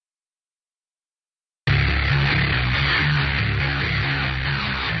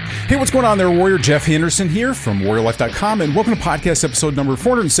Hey, what's going on there, Warrior? Jeff Henderson here from warriorlife.com, and welcome to podcast episode number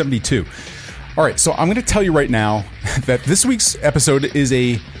 472. All right, so I'm going to tell you right now that this week's episode is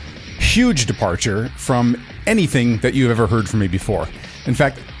a huge departure from anything that you've ever heard from me before. In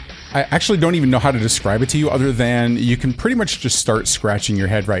fact, I actually don't even know how to describe it to you other than you can pretty much just start scratching your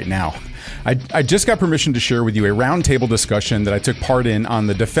head right now. I just got permission to share with you a roundtable discussion that I took part in on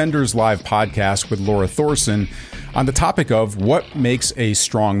the DefendersLive podcast with Lora Thorson on the topic of what makes a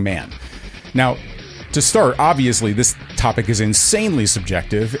strong man. Now, to start, obviously, this topic is insanely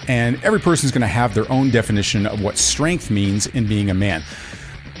subjective, and every person's going to have their own definition of what strength means in being a man.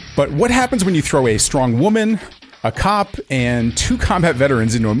 But what happens when you throw a strong woman, a cop, and two combat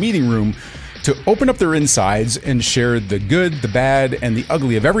veterans into a meeting room to open up their insides and share the good, the bad, and the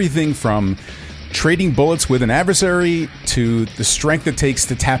ugly of everything from trading bullets with an adversary to the strength it takes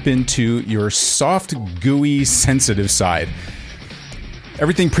to tap into your soft, gooey, sensitive side?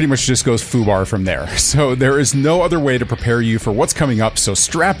 Everything pretty much just goes foobar from there. So there is no other way to prepare you for what's coming up. So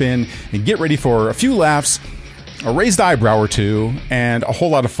strap in and get ready for a few laughs, a raised eyebrow or two, and a whole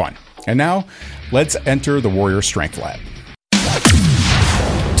lot of fun. And now, let's enter the Warrior Strength Lab.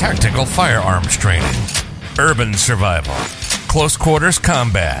 Tactical firearms training, urban survival, close quarters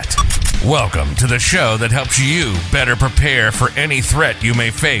combat. Welcome to the show that helps you better prepare for any threat you may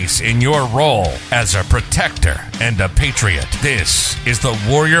face in your role as a protector and a patriot. This is the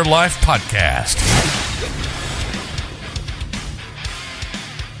Warrior Life Podcast.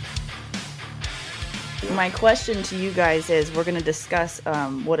 My question to you guys is, we're going to discuss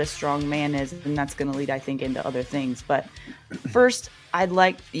what a strong man is, and that's going to lead, I think, into other things. But first, I'd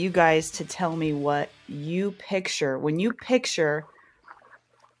like you guys to tell me what you picture. When you picture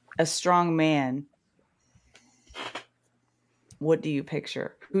a strong man, what do you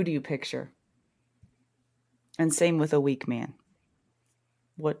picture? Who do you picture? And same with a weak man.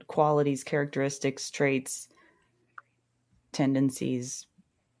 What qualities, characteristics, traits, tendencies,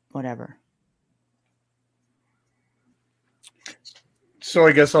 whatever? So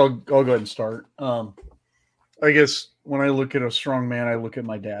I guess I'll go ahead and start. I guess when I look at a strong man, I look at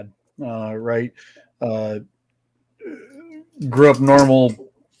my dad, right? Grew up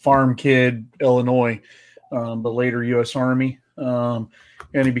normal farm kid, Illinois, but later U.S. Army. And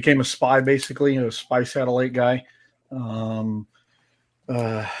he became a spy, basically, a spy satellite guy.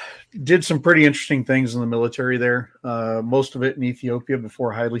 Did some pretty interesting things in the military there. Most of it in Ethiopia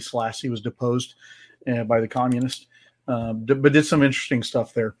before Haile Selassie was deposed by the communists. But did some interesting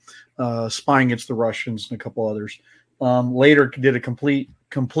stuff there, spying against the Russians and a couple others. Later did a complete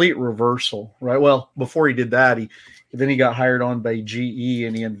reversal, right? Well, before he did that, he got hired on by GE,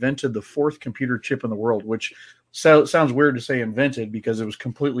 and he invented the fourth computer chip in the world, which sounds weird to say invented because it was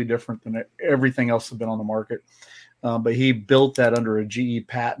completely different than everything else that had been on the market. But he built that under a GE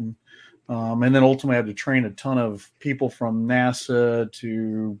patent, and then ultimately had to train a ton of people from NASA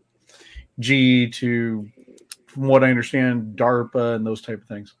to GE to, from what I understand, DARPA and those type of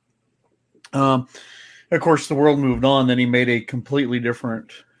things. Of course, the world moved on. Then he made a completely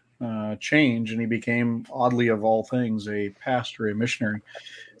different change, and he became, oddly of all things, a pastor, a missionary,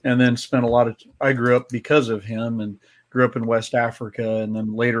 and then spent a lot of. I grew up because of him, and grew up in West Africa, and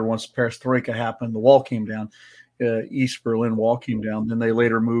then later, once Perestroika happened, the wall came down. East Berlin Wall came down. Then they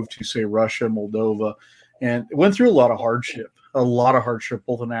later moved to, say, Russia, Moldova, and went through a lot of hardship,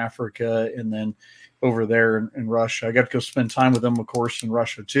 both in Africa and then over there in Russia. I got to go spend time with them, of course, in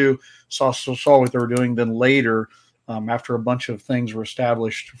Russia too. Saw what they were doing. Then later, after a bunch of things were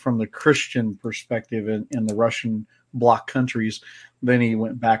established from the Christian perspective in the Russian bloc countries, then he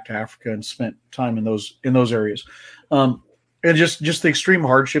went back to Africa and spent time in those areas. And just the extreme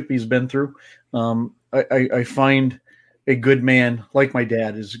hardship he's been through. I find a good man like my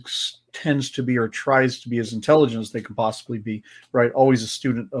dad tends to be, or tries to be, as intelligent as they can possibly be, right? Always a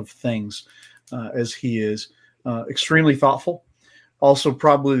student of things. As he is, extremely thoughtful. Also,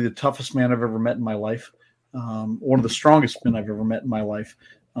 probably the toughest man I've ever met in my life. One of the strongest men I've ever met in my life.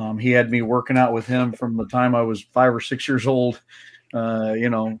 He had me working out with him from the time I was 5 or 6 years old.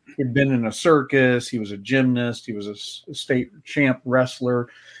 He'd been in a circus. He was a gymnast. He was a state champ wrestler.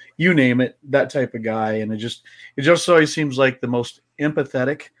 You name it, that type of guy. And it just always seems like the most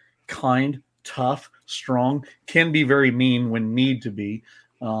empathetic, kind, tough, strong, can be very mean when need to be.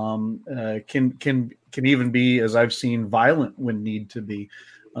 Can even be, as I've seen, violent when need to be,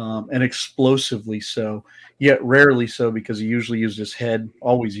 and explosively so, yet rarely so, because he usually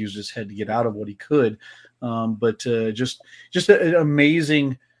always used his head to get out of what he could. But just an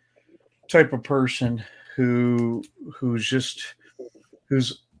amazing type of person who's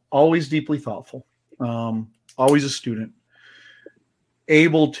always deeply thoughtful, always a student,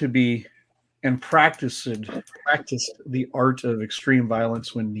 able to be and practiced the art of extreme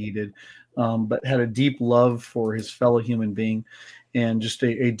violence when needed, but had a deep love for his fellow human being, and just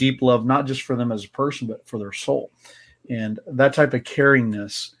a deep love, not just for them as a person, but for their soul. And that type of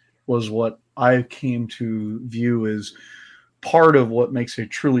caringness was what I came to view as part of what makes a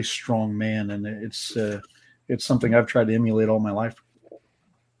truly strong man. And it's something I've tried to emulate all my life.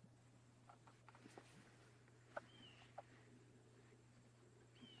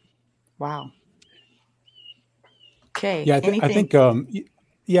 Wow. Okay. Yeah, I think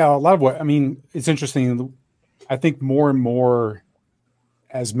yeah, a lot of what, I mean, it's interesting. I think more and more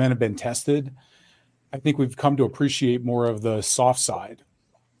as men have been tested, I think we've come to appreciate more of the soft side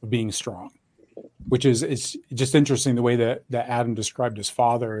of being strong, which is, it's just interesting the way that Adam described his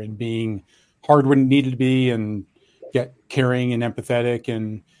father and being hard when it needed to be, and yet caring and empathetic.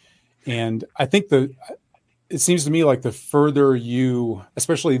 And I think it seems to me like the further you,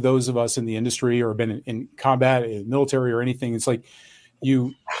 especially those of us in the industry or been in combat, in military or anything, it's like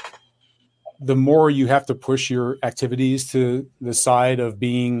the more you have to push your activities to the side of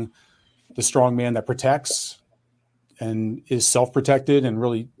being the strong man that protects and is self-protected and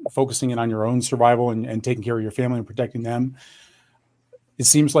really focusing in on your own survival and taking care of your family and protecting them. It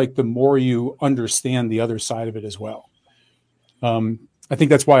seems like the more you understand the other side of it as well. I think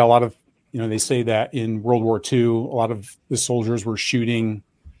that's why a lot of, they say that in World War II, a lot of the soldiers were shooting,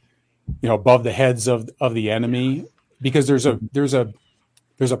 above the heads of the enemy, because there's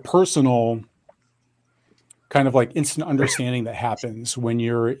a personal kind of like instant understanding that happens when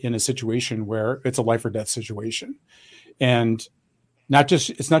you're in a situation where it's a life or death situation. And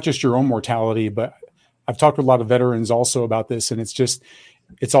it's not just your own mortality, but I've talked with a lot of veterans also about this. And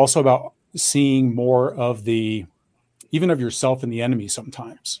it's also about seeing more of even of yourself and the enemy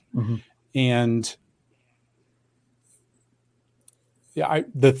sometimes. Mm-hmm. And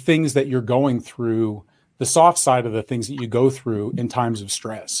the things that you're going through, the soft side of the things that you go through in times of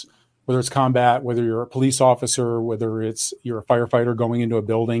stress, whether it's combat, whether you're a police officer, whether you're a firefighter going into a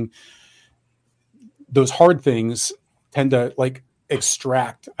building, those hard things tend to like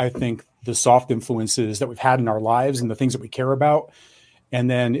extract, I think, the soft influences that we've had in our lives and the things that we care about. And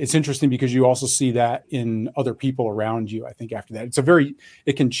then it's interesting because you also see that in other people around you. I think after that,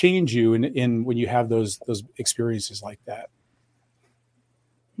 it can change you in when you have those experiences like that.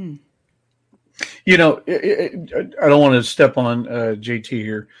 I don't want to step on JT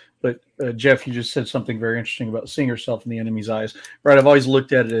here, but Jeff, you just said something very interesting about seeing yourself in the enemy's eyes, right? I've always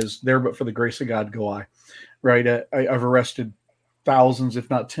looked at it as there, but for the grace of God, go I, right? I've arrested thousands, if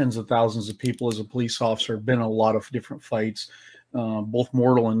not tens of thousands of people as a police officer, been in a lot of different fights, both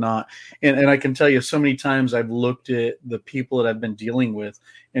mortal and not. And I can tell you so many times I've looked at the people that I've been dealing with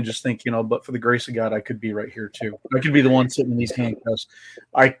and just think, but for the grace of God, I could be right here too. I could be the one sitting in these handcuffs.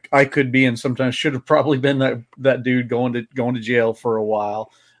 I could be, and sometimes should have probably been that dude going to jail for a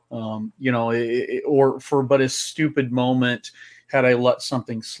while. Or for but a stupid moment, had I let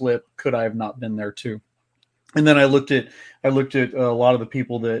something slip, could I have not been there too? And then I looked at a lot of the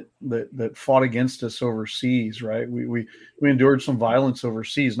people that fought against us overseas, right? We endured some violence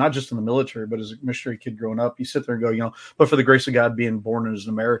overseas, not just in the military, but as a missionary kid growing up. You sit there and go, but for the grace of God, being born as an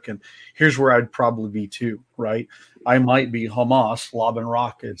American, here's where I'd probably be too, right? I might be Hamas lobbing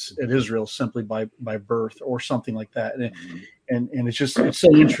rockets at Israel simply by birth or something like that. And it's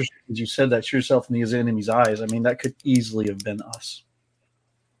so interesting as you said that to yourself in the enemy's eyes. I mean, that could easily have been us.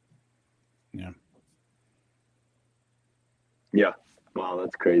 Yeah. Yeah. Wow,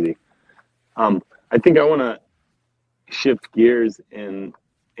 that's crazy. I think I want to shift gears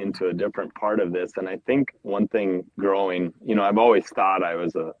into a different part of this. And I think one thing growing, I've always thought I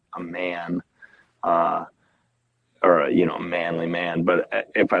was a man, or a manly man. But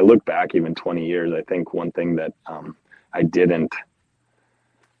if I look back even 20 years, I think one thing that I didn't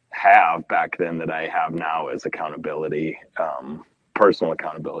have back then that I have now is accountability, personal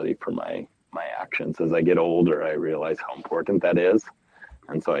accountability for my actions. As I get older, I realize how important that is.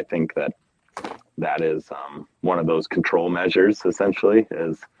 And so I think that is one of those control measures, essentially,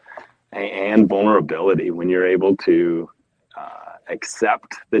 and vulnerability, when you're able to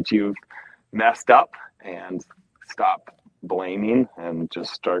accept that you've messed up and stop blaming and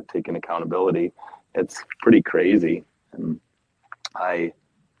just start taking accountability. It's pretty crazy. And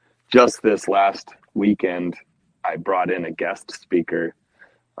just this last weekend, I brought in a guest speaker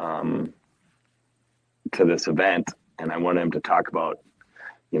to this event, and I wanted him to talk about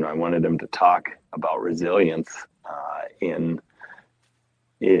resilience in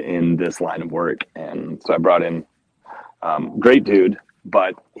this line of work. And so I brought in great dude,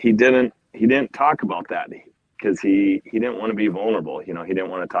 but he didn't talk about that. because he didn't want to be vulnerable. You know, he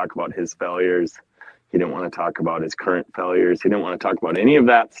didn't want to talk about his failures. He didn't want to talk about his current failures. He didn't want to talk about any of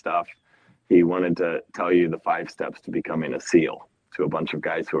that stuff. He wanted to tell you the 5 steps to becoming a SEAL to a bunch of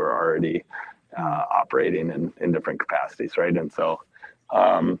guys who are already operating in different capacities, right? And so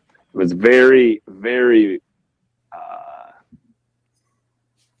it was very, very,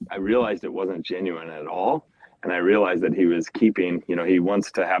 I realized it wasn't genuine at all. And I realized that he was keeping, you know, he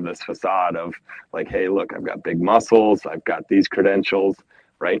wants to have this facade of like, hey, look, I've got big muscles. I've got these credentials,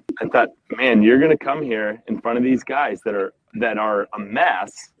 right? I thought, man, you're going to come here in front of these guys that are a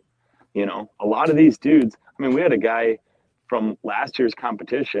mess. You know, a lot of these dudes, I mean, we had a guy from last year's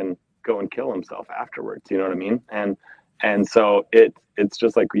competition go and kill himself afterwards. You know what I mean? And so it's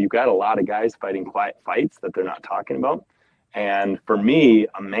just like, you've got a lot of guys fighting quiet fights that they're not talking about. And for me,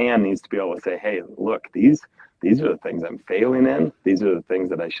 a man needs to be able to say, hey, look, these are the things I'm failing in. These are the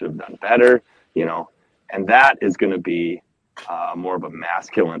things that I should have done better, you know, and that is going to be more of a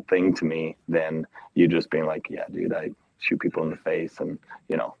masculine thing to me than you just being like, yeah, dude, I shoot people in the face and,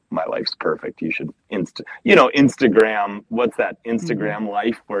 you know, my life's perfect. You should Instagram, what's that Instagram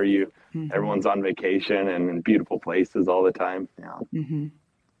life where everyone's on vacation and in beautiful places all the time. Yeah. Mm-hmm.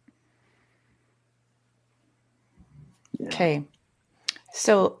 Okay.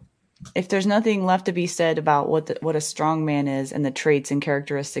 So if there's nothing left to be said about what a strong man is and the traits and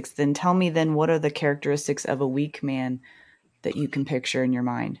characteristics, then tell me then what are the characteristics of a weak man that you can picture in your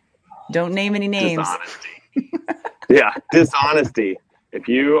mind? Don't name any names. Dishonesty. Yeah, dishonesty. If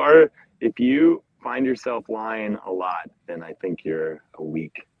you find yourself lying a lot, then I think you're a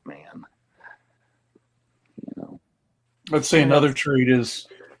weak man. You know. Let's say another trait is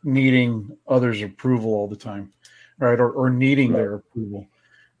needing others' approval all the time, right? Or needing their approval,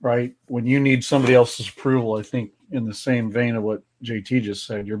 right? When you need somebody else's approval, I think in the same vein of what JT just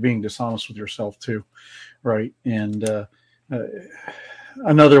said, you're being dishonest with yourself too, right? And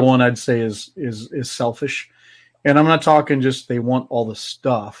another one I'd say is selfish. And I'm not talking just they want all the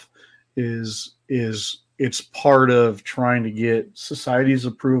stuff. It's part of trying to get society's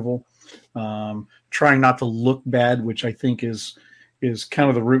approval, trying not to look bad, which I think is kind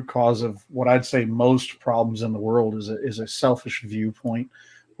of the root cause of what I'd say most problems in the world is a selfish viewpoint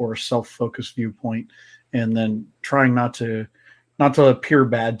or a self-focused viewpoint, and then trying not to appear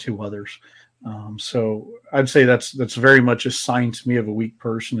bad to others. So I'd say that's very much a sign to me of a weak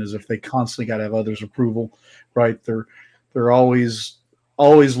person, is if they constantly got to have others' approval, right? They're always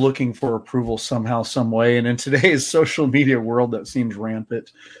looking for approval somehow, some way. And in today's social media world, that seems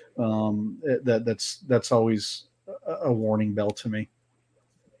rampant. That's always a warning bell to me.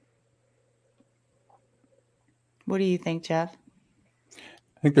 What do you think, Jeff?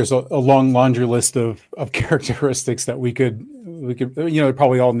 I think there's a long laundry list of characteristics that we could, they're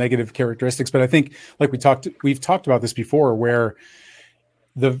probably all negative characteristics, but I think like we've talked about this before, where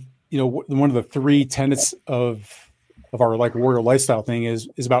one of the 3 tenets of our like warrior lifestyle thing is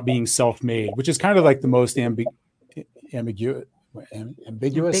about being self-made, which is kind of like the most ambiguous.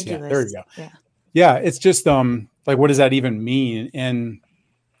 Yeah, there you go. Yeah. It's just like, what does that even mean? And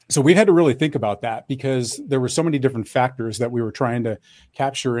so we had to really think about that, because there were so many different factors that we were trying to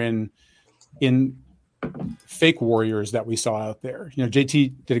capture in fake warriors that we saw out there. You know,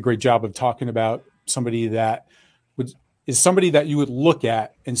 JT did a great job of talking about somebody that is somebody that you would look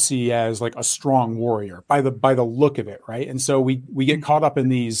at and see as like a strong warrior by the look of it, right? And so we get caught up in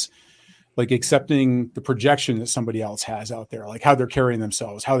these, like accepting the projection that somebody else has out there, like how they're carrying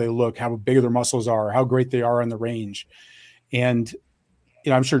themselves, how they look, how big their muscles are, how great they are on the range. And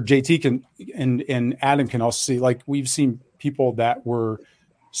I'm sure JT can and Adam can also see, like, we've seen people that were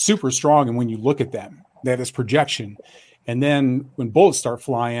super strong, and when you look at them, they have this projection. And then when bullets start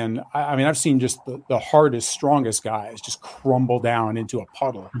flying, I mean, I've seen just the hardest, strongest guys just crumble down into a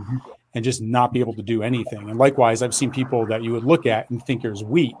puddle and just not be able to do anything. And likewise, I've seen people that you would look at and think is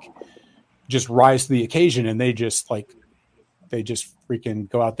weak just rise to the occasion, and they just freaking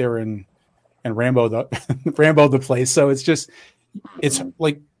go out there and Rambo the place. So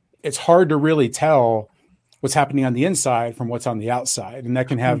it's hard to really tell what's happening on the inside from what's on the outside, and that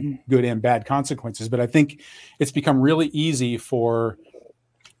can have good and bad consequences. But I think it's become really easy for,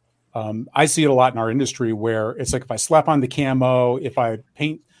 I see it a lot in our industry, where it's like, if I slap on the camo, if I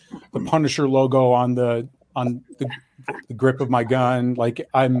paint the Punisher logo on the grip of my gun, like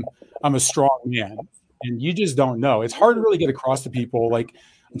I'm a strong man, and you just don't know. It's hard to really get across to people, like,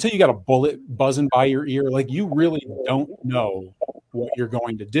 until you got a bullet buzzing by your ear, like, you really don't know what you're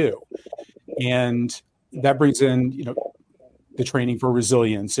going to do. And that brings in, the training for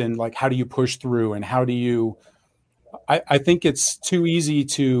resilience, and like, how do you push through, and how do you I think it's too easy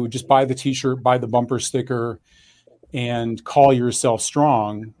to just buy the t-shirt, buy the bumper sticker, and call yourself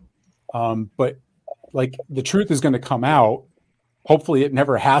strong. But like the truth is going to come out. Hopefully it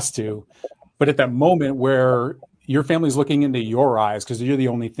never has to. But at that moment where your family's looking into your eyes because you're the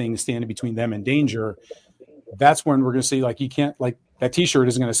only thing standing between them and danger, that's when we're going to see, like, you can't, like, that t-shirt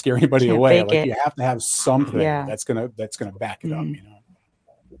isn't going to scare anybody away. Like, you have to have something that's going to back it up, you know?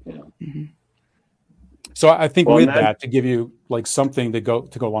 Yeah. Mm-hmm. So I think that to give you like something to go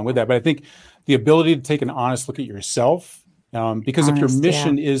along with that, but I think the ability to take an honest look at yourself, because if your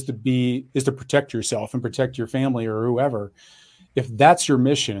mission is to protect yourself and protect your family or whoever, if that's your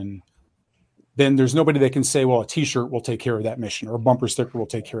mission, then there's nobody that can say, well, a t-shirt will take care of that mission or a bumper sticker will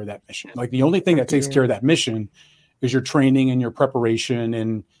take care of that mission. Like the only thing that takes care of that mission is your training and your preparation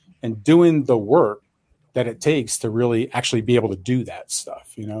and doing the work that it takes to really actually be able to do that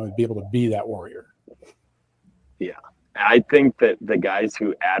stuff, you know, and be able to be that warrior. Yeah. I think that the guys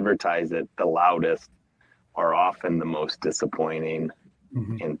who advertise it the loudest are often the most disappointing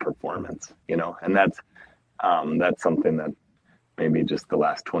in performance, you know, and that's something that maybe just the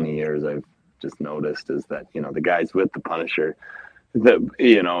last 20 years I've just noticed is that, you know, the guys with the Punisher,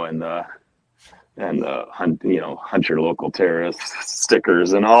 you know, and the hunt your local terrorists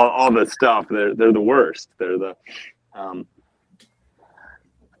stickers and all this stuff, they're the worst. They're the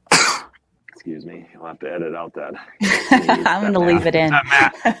excuse me, you'll have to edit out that. I'm going to leave it in.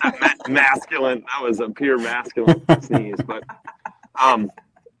 That masculine, that was a pure masculine sneeze, but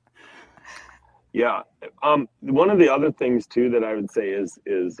yeah. One of the other things too that I would say is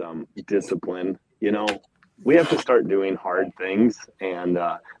discipline. You know, we have to start doing hard things, and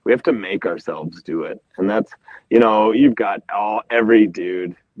we have to make ourselves do it. And that's, you know, you've got every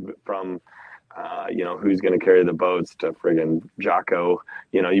dude from you know, who's going to carry the boats to friggin' Jocko.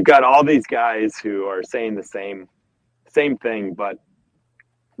 You know, you've got all these guys who are saying the same thing, but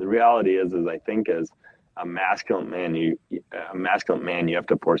the reality is I think as a masculine man, you have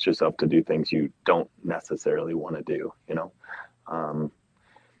to force yourself to do things you don't necessarily want to do, you know?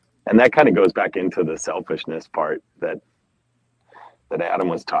 And that kind of goes back into the selfishness part that Adam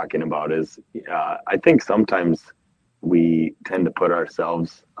was talking about is, I think sometimes we tend to put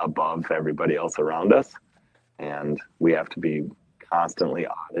ourselves above everybody else around us, and we have to be constantly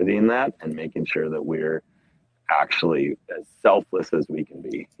auditing that and making sure that we're actually as selfless as we can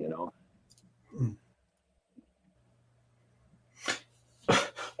be, you know?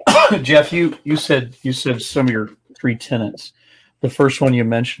 Jeff, you said some of your 3 tenets. The first one you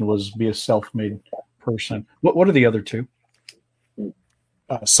mentioned was be a self-made person. What are the other 2?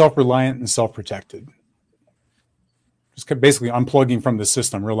 Self-reliant and self-protected. Just basically unplugging from the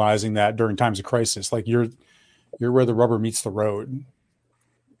system, realizing that during times of crisis, like you're where the rubber meets the road.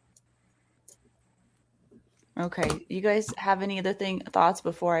 Okay. You guys have any other thoughts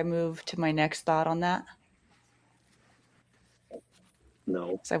before I move to my next thought on that?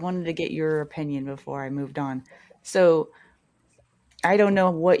 No. So I wanted to get your opinion before I moved on. So I don't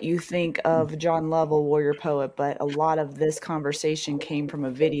know what you think of John Lovell, Warrior Poet, but a lot of this conversation came from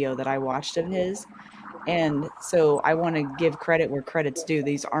a video that I watched of his. And so I want to give credit where credit's due.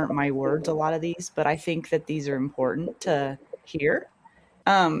 These aren't my words, a lot of these, but I think that these are important to hear.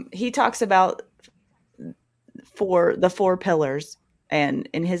 He talks about the 4 pillars. And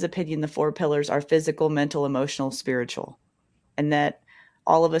in his opinion, the 4 pillars are physical, mental, emotional, spiritual. And that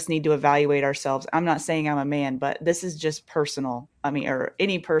all of us need to evaluate ourselves. I'm not saying I'm a man, but this is just personal. I mean, or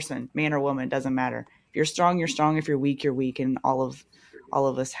any person, man or woman, doesn't matter. If you're strong, you're strong. If you're weak, you're weak. And all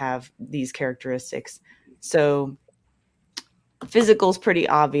of us have these characteristics. So physical is pretty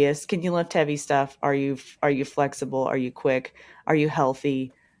obvious. Can you lift heavy stuff? Are you flexible? Are you quick? Are you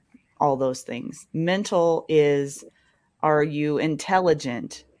healthy? All those things. Mental is, are you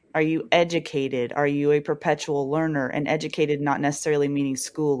intelligent? Are you educated? Are you a perpetual learner? And educated not necessarily meaning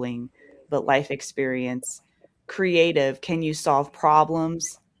schooling, but life experience. Creative, can you solve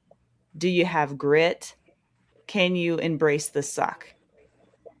problems? Do you have grit? Can you embrace the suck?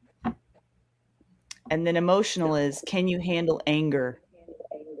 And then emotional is, can you handle anger?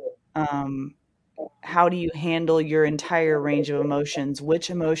 How do you handle your entire range of emotions? Which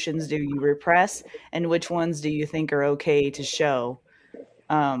emotions do you repress? And which ones do you think are okay to show?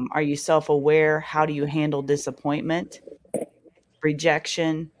 Are you self-aware? How do you handle disappointment,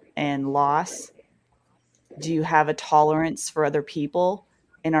 rejection, and loss? Do you have a tolerance for other people?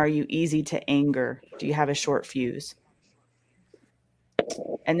 And are you easy to anger? Do you have a short fuse?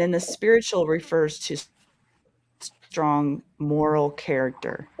 And then the spiritual refers to strong moral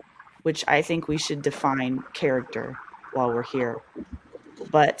character, which I think we should define character while we're here.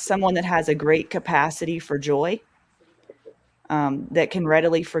 But someone that has a great capacity for joy, that can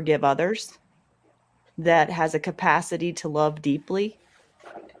readily forgive others, that has a capacity to love deeply,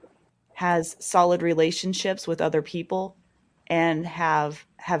 has solid relationships with other people, and have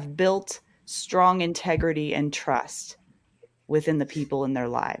built strong integrity and trust within the people in their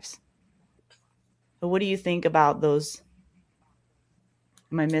lives. But what do you think about those?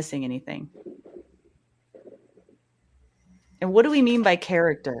 Am I missing anything? And what do we mean by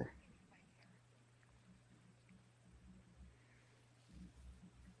character?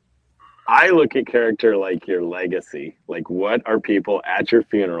 I look at character like your legacy. Like, what are people at your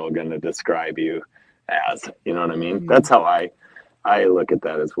funeral going to describe you as? You know what I mean? Mm-hmm. That's how I look at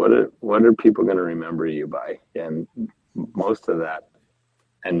that, as what are people going to remember you by? And most of that,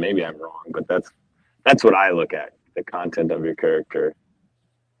 and maybe I'm wrong, but that's what I look at, the content of your character.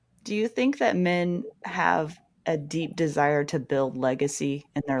 Do you think that men have a deep desire to build legacy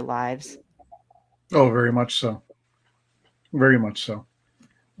in their lives? Oh, very much so. Very much so.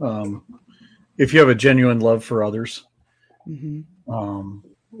 If you have a genuine love for others, Mm-hmm.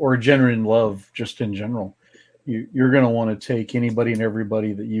 Or a genuine love just in general, you're going to want to take anybody and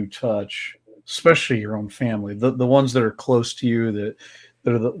everybody that you touch, especially your own family, the ones that are close to you, that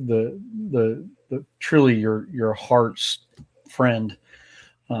are the truly your heart's friend,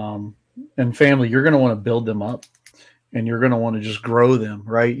 and family. You're going to want to build them up, and you're going to want to just grow them.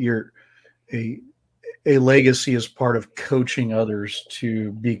 Right? A legacy is part of coaching others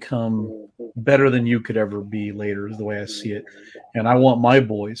to become better than you could ever be later, is the way I see it. And I want my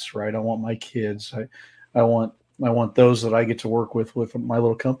boys, right? I want my kids. I want those that I get to work with my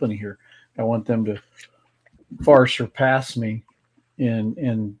little company here. I want them to far surpass me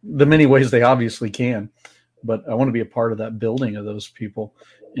in the many ways they obviously can. But I want to be a part of that building of those people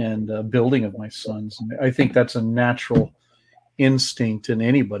and building of my sons. And I think that's a natural instinct in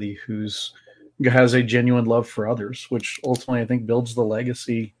anybody who's has a genuine love for others, which ultimately I think builds the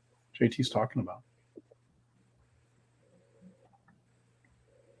legacy JT's talking about.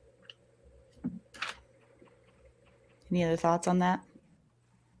 Any other thoughts on that?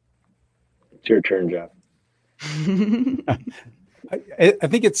 It's your turn, Jeff. I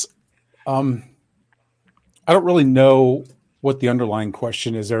think it's, I don't really know what the underlying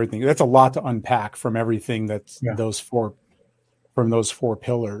question is. Everything that's a lot to unpack from everything that's those four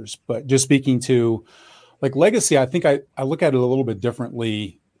pillars. But just speaking to like legacy, I think I look at it a little bit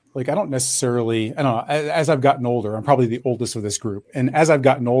differently. Like I don't know, as I've gotten older, I'm probably the oldest of this group. And as I've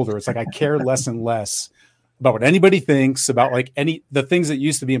gotten older, it's like I care less and less about what anybody thinks about like the things that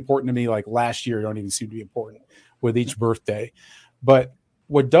used to be important to me, like last year, don't even seem to be important with each birthday. But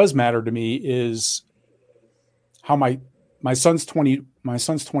what does matter to me is how my son's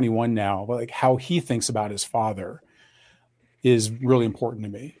 21 now, but like how he thinks about his father is really important to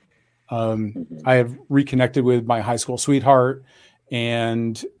me. I have reconnected with my high school sweetheart,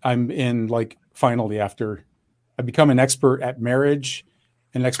 and I'm in like finally after I become an expert at marriage,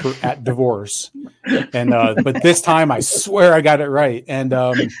 an expert at divorce. And, but this time I swear I got it right. And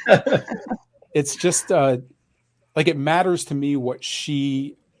it's just like, it matters to me what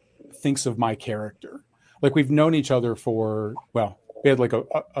she thinks of my character. Like we've known each other for, well, we had like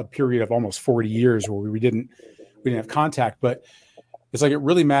a period of almost 40 years where we didn't have contact, but it's like, it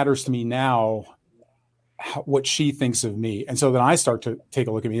really matters to me now what she thinks of me. And so then I start to take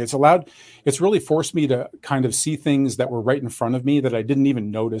a look at me. It's really forced me to kind of see things that were right in front of me that I didn't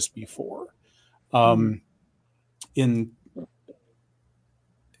even notice before. I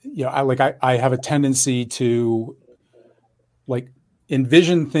have a tendency to like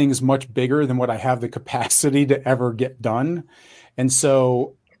envision things much bigger than what I have the capacity to ever get done. And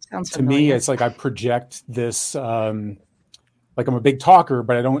so to me, it's like I project this, like I'm a big talker,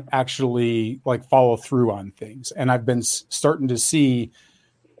 but I don't actually like follow through on things. And I've been starting to see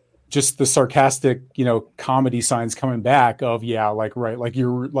just the sarcastic, comedy signs coming back of, right. Like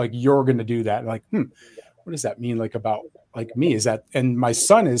you're going to do that. Like, what does that mean? Like about like me, is that, and my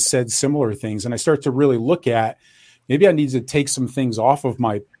son has said similar things. And I start to really look at, maybe I need to take some things off of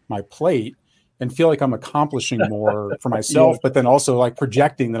my plate and feel like I'm accomplishing more for myself, but then also like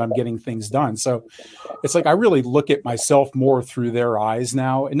projecting that I'm getting things done. So it's like, I really look at myself more through their eyes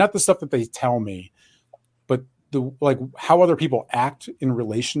now, and not the stuff that they tell me, but like how other people act in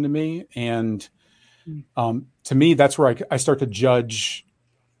relation to me. And to me, that's where I start to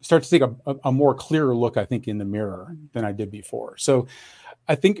take a more clearer look, I think, in the mirror than I did before. So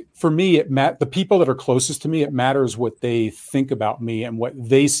I think for me, the people that are closest to me, it matters what they think about me and what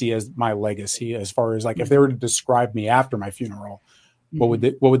they see as my legacy. As far as like, if they were to describe me after my funeral, what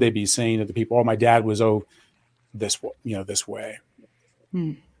would they be saying to the people? Oh, my dad was this way.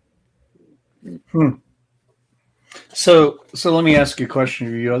 So let me ask you a question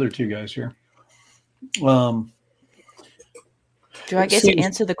of you other two guys here. Do I get to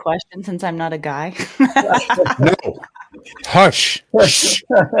answer the question since I'm not a guy? No. Hush.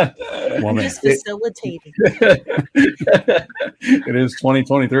 I'm just facilitating. It is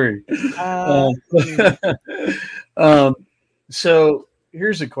 2023. So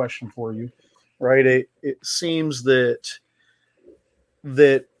here's a question for you, right? It seems that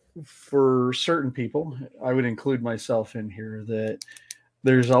for certain people, I would include myself in here, that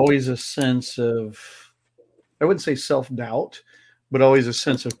there's always a sense of, I wouldn't say self-doubt, but always a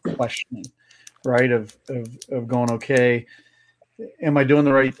sense of questioning, right? Of going, okay, am I doing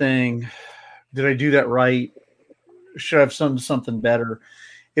the right thing? Did I do that right? Should I have something better?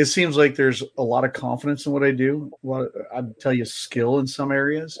 It seems like there's a lot of confidence in what I do. I'd tell you skill in some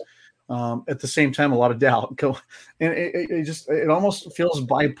areas. At the same time, a lot of doubt. And it almost feels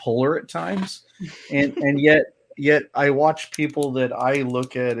bipolar at times. And yet I watch people that I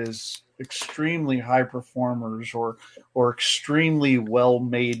look at as extremely high performers or extremely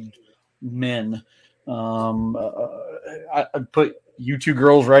well-made men. I'd put you two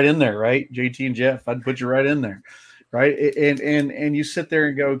girls right in there, right? JT and Jeff, I'd put you right in there. Right. And you sit there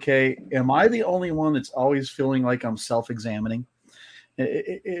and go, okay, am I the only one that's always feeling like I'm self-examining?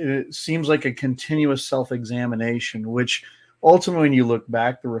 It seems like a continuous self-examination, which ultimately, when you look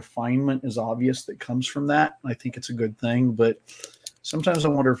back, the refinement is obvious that comes from that. I think it's a good thing, but sometimes I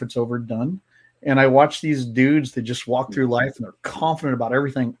wonder if it's overdone. And I watch these dudes that just walk through life and they're confident about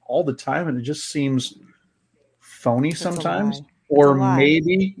everything all the time. And it just seems phony sometimes. Or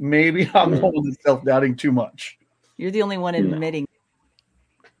maybe I'm the one that's self-doubting too much. You're the only one admitting.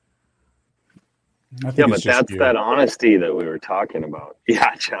 Yeah, but that's that honesty that we were talking about.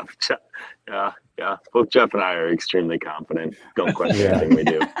 Yeah, Jeff. Yeah. Both Jeff and I are extremely confident. Don't question anything we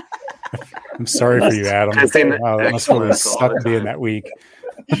do. I'm sorry for you, Adam. Wow, that must really suck being that week.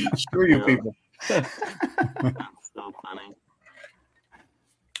 Screw you, people. That's so funny.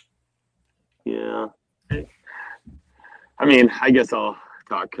 Yeah. I mean, I guess I'll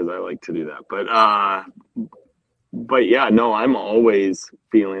talk because I like to do that. But yeah, no, I'm always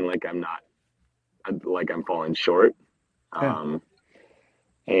feeling like I'm falling short. And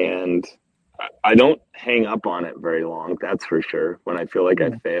I don't hang up on it very long. That's for sure. When I feel like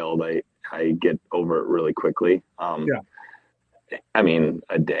I failed, I get over it really quickly. I mean,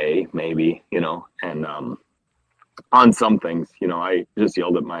 a day maybe, and on some things, I just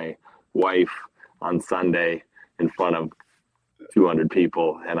yelled at my wife on Sunday in front of 200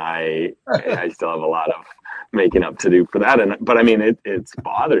 people, and I still have a lot of making up to do for that. But I mean, it's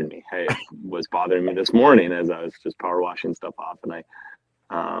bothered me. Hey, it was bothering me this morning as I was just power washing stuff off,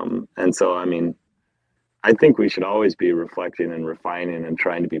 and so I mean, I think we should always be reflecting and refining and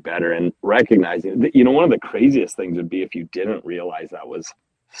trying to be better and recognizing that, one of the craziest things would be if you didn't realize that was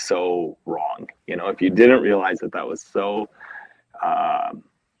so wrong. If you didn't realize that was so,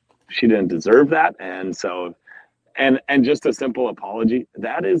 she didn't deserve that. And so, and just a simple apology,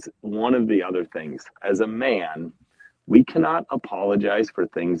 that is one of the other things. As a man, we cannot apologize for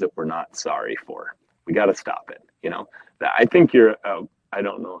things that we're not sorry for. We got to stop it. I think you're, I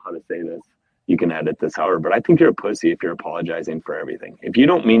don't know how to say this. You can edit this however, but I think you're a pussy if you're apologizing for everything. If you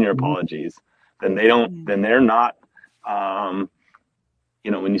don't mean your apologies, then they're not,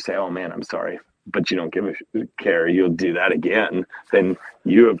 when you say, oh man, I'm sorry, but you don't give a care, you'll do that again, then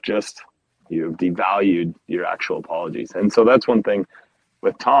you have devalued your actual apologies. And so that's one thing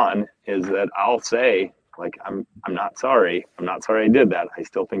with Ton is that I'll say, like, I'm not sorry. I'm not sorry I did that. I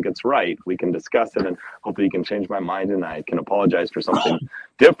still think it's right. We can discuss it and hopefully you can change my mind and I can apologize for something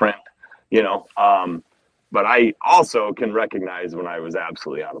different, but I also can recognize when I was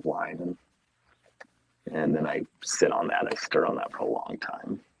absolutely out of line, and then I sit on that. I stir on that for a long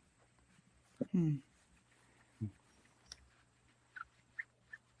time.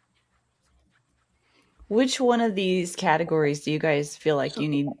 Which one of these categories do you guys feel like you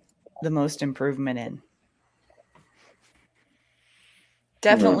need the most improvement in?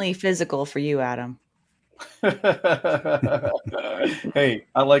 Definitely physical for you, Adam. Hey,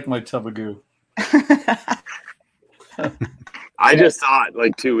 I like my tub of goo. I just saw it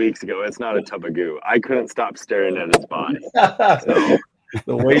like 2 weeks ago. It's not a tub of goo. I couldn't stop staring at his body. So.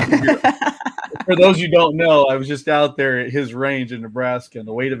 The weight for those you don't know, I was just out there at his range in Nebraska, and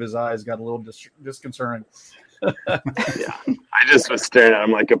the weight of his eyes got a little disconcerting. Yeah, I just was staring at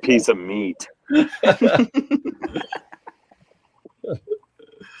him like a piece of meat.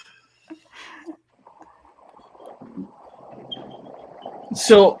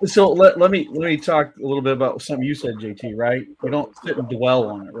 So let me talk a little bit about something you said, JT. Right? You don't sit and dwell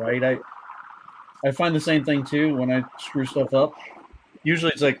on it, right? I find the same thing too when I screw stuff up.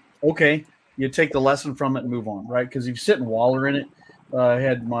 Usually it's like, okay, you take the lesson from it and move on, right? Because if you sit and waller in it, I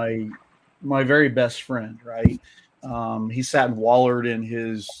had my very best friend, right? He sat and wallered in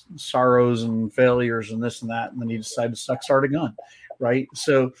his sorrows and failures and this and that, and then he decided to start a gun, right?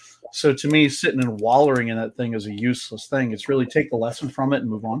 So to me, sitting and wallowing in that thing is a useless thing. It's really take the lesson from it and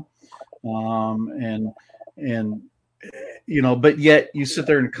move on. And but yet you sit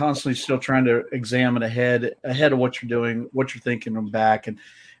there and constantly still trying to examine ahead of what you're doing, what you're thinking and back, and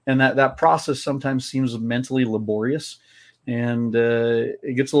that process sometimes seems mentally laborious, and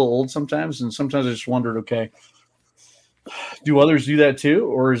it gets a little old sometimes. And sometimes I just wondered, okay, do others do that too,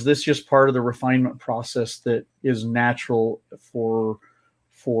 or is this just part of the refinement process that is natural for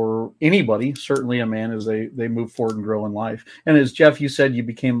anybody, certainly a man, as they move forward and grow in life? And as Jeff, you said, you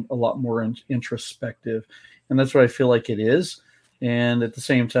became a lot more introspective, and that's what I feel like it is. And at the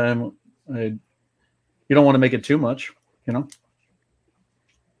same time, you don't want to make it too much,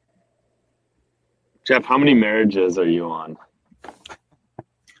 Jeff, how many marriages are you on?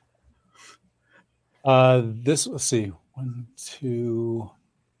 Let's see, 1, 2.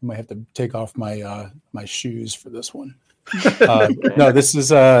 I might have to take off my my shoes for this one. No, this is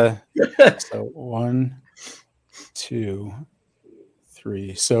so 1, 2,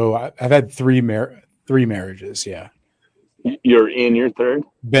 3. So I've had three marriages. Yeah. You're in your third?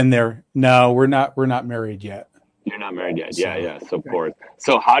 Been there. No, we're not married yet. You're not married yet. Yeah. So of course.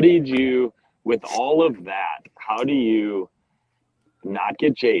 So how did you, with all of that, how do you not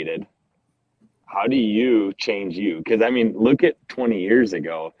get jaded? How do you change you? Because I mean, look at 20 years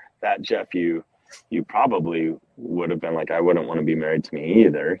ago, that Jeff, you probably would have been like, I wouldn't want to be married to me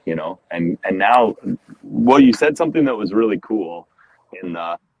either, and now, well, you said something that was really cool in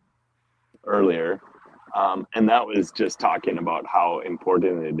the earlier, and that was just talking about how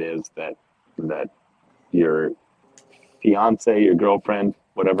important it is that your fiance, your girlfriend,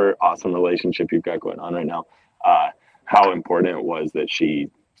 whatever awesome relationship you've got going on right now, how important it was that she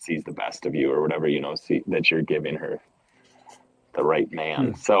sees the best of you, or whatever, see that you're giving her the right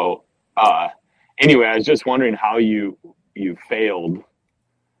man. So anyway, I was just wondering how you failed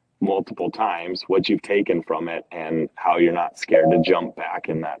multiple times, what you've taken from it, and how you're not scared to jump back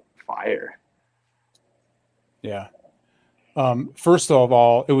in that fire. Yeah. First of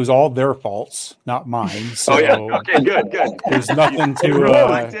all, it was all their faults, not mine. So okay, good. There's nothing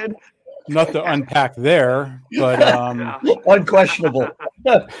to not to unpack there, but unquestionable.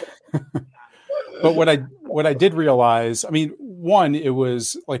 But what I did realize, I mean, one, it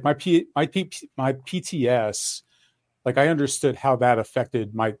was like my PTS, like I understood how that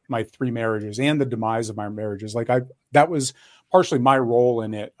affected my 3 marriages and the demise of my marriages. Like that was partially my role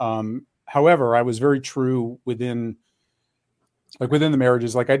in it. However, I was very true within the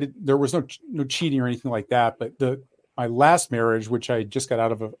marriages. Like there was no cheating or anything like that. But my last marriage, which I just got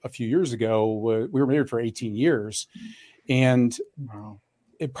out of a few years ago, we were married for 18 years, and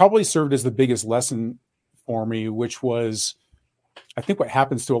it probably served as the biggest lesson for me, which was, I think, what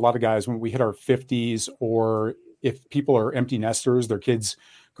happens to a lot of guys when we hit our 50s, or if people are empty nesters, their kids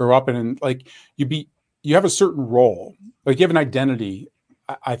grow up, and like you have a certain role, like you have an identity.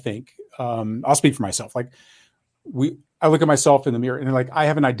 I think I'll speak for myself. Like I look at myself in the mirror and like I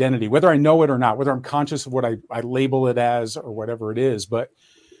have an identity, whether I know it or not, whether I'm conscious of what I label it as or whatever it is. But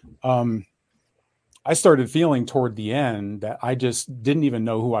I started feeling toward the end that I just didn't even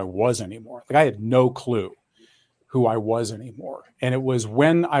know who I was anymore. Like I had no clue who I was anymore. And it was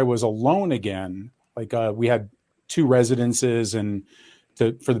when I was alone again, like we had 2 residences and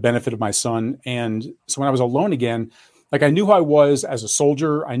for the benefit of my son. And so when I was alone again, like I knew who I was as a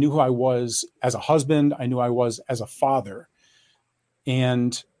soldier. I knew who I was as a husband. I knew I was as a father.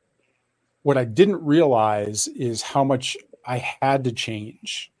 And what I didn't realize is how much I had to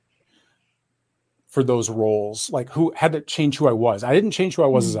change for those roles. Like who had to change who I was. I didn't change who I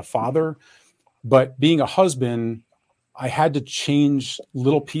was as a father, but being a husband, I had to change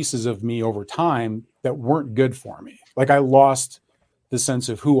little pieces of me over time that weren't good for me. Like I lost the sense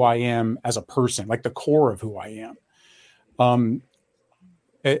of who I am as a person, like the core of who I am.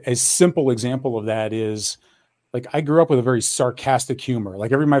 A simple example of that is like, I grew up with a very sarcastic humor.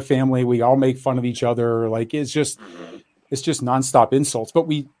 Like my family, we all make fun of each other. Like it's just nonstop insults,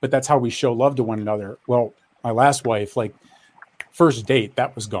 but that's how we show love to one another. Well, my last wife, like first date,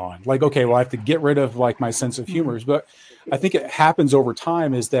 that was gone. Like, okay, well I have to get rid of like my sense of humors, but I think it happens over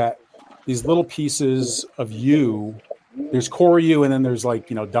time is that these little pieces of you, there's core you, and then there's like,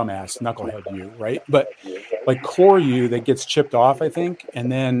 dumbass, knucklehead you, right? But like core you that gets chipped off, I think. And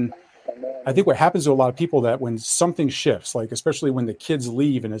then I think what happens to a lot of people that when something shifts, like especially when the kids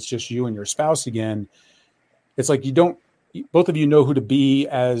leave and it's just you and your spouse again, it's like both of you know who to be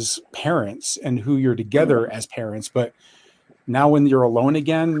as parents and who you're together as parents. But now when you're alone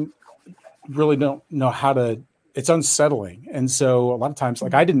again, you really don't know it's unsettling. And so a lot of times,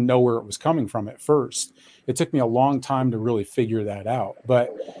 like I didn't know where it was coming from at first. It took me a long time to really figure that out.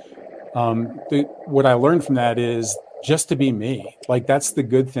 But what I learned from that is just to be me. Like that's the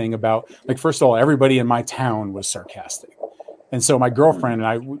good thing about, like, first of all, everybody in my town was sarcastic. And so my girlfriend and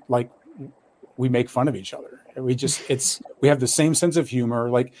I, like, we make fun of each other. We have the same sense of humor.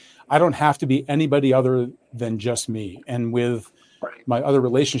 Like I don't have to be anybody other than just me. And with my other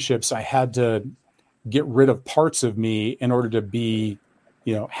relationships, I had to get rid of parts of me in order to be,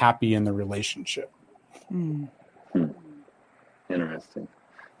 happy in the relationship. Interesting.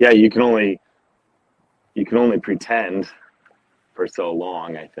 Yeah. You can only pretend for so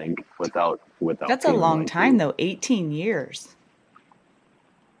long, I think, without. That's a long time though. 18 years.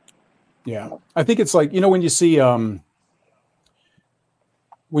 Yeah. I think it's like, when you see, when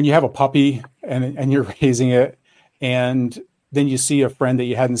you have a puppy and you're raising it, and then you see a friend that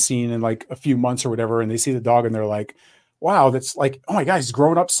you hadn't seen in like a few months or whatever, and they see the dog and they're like, wow, that's like, oh my God, he's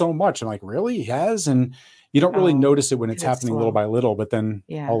grown up so much. I'm like, really? He has? And you don't really notice it when it's happening little by little, but then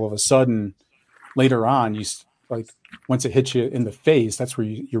all of a sudden later on, once it hits you in the face, that's where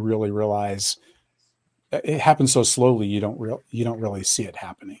you really realize it happens so slowly. You don't really see it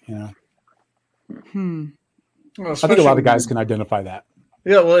happening, Well, I think a lot of guys can identify that.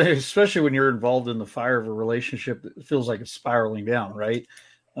 Yeah, well, especially when you're involved in the fire of a relationship that feels like it's spiraling down, right?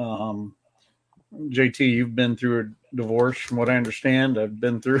 JT, you've been through a divorce, from what I understand. I've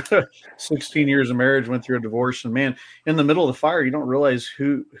been through 16 years of marriage, went through a divorce, and man, in the middle of the fire, you don't realize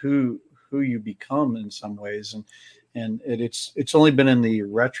who you become in some ways, and it's only been in the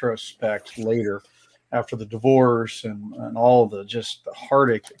retrospect later, after the divorce and all the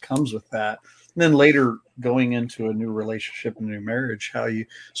heartache that comes with that. And then later going into a new relationship, a new marriage, how you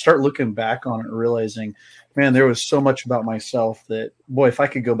start looking back on it and realizing, man, there was so much about myself that, boy, if I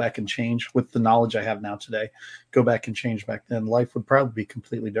could go back and change with the knowledge I have now today, go back and change back then, life would probably be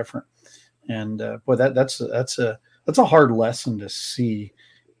completely different. And boy, that's a hard lesson to see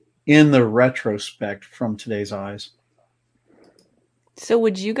in the retrospect from today's eyes. So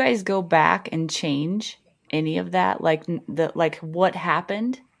would you guys go back and change any of that? Like what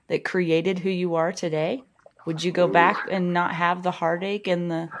happened that created who you are today? Would you go back and not have the heartache and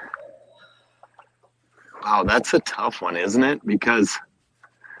the... Wow, that's a tough one, isn't it? Because,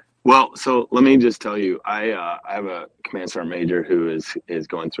 so let me just tell you, I have a command sergeant major who is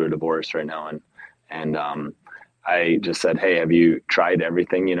going through a divorce right now, and I just said, hey, have you tried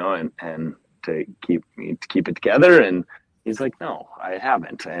everything, and to keep it together? And he's like, no, I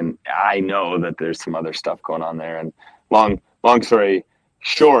haven't, and I know that there's some other stuff going on there. And long story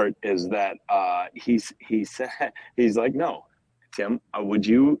short is that he's like, no, Tim, would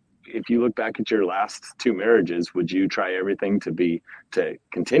you, if you look back at your last two marriages, would you try everything to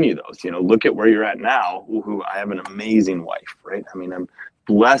continue those? Look at where you're at now. Who I have an amazing wife, right? I mean, I'm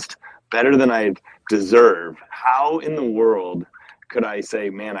blessed better than I deserve. How in the world could I say,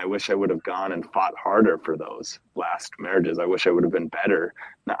 man, I wish I would have gone and fought harder for those last marriages? I wish I would have been better.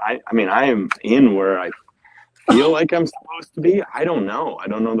 Now, I am in where I feel like I'm supposed to be. I don't know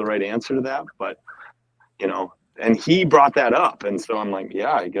the right answer to that, but and he brought that up, and so I'm like,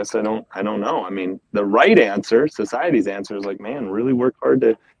 yeah, I guess I don't know. I mean, the right answer, society's answer, is like, man, really work hard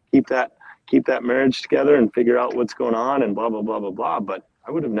to keep that marriage together and figure out what's going on and blah blah blah blah blah. But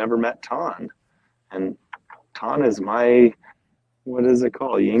I would have never met Ton, and Ton is my, what is it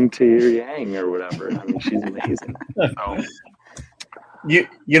called, yin to your yang or whatever. I mean, she's amazing. So,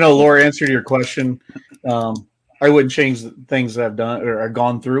 Laura, answer to your question. I wouldn't change the things that I've done or I've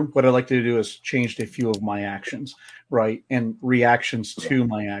gone through. What I'd like to do is change a few of my actions, right, and reactions to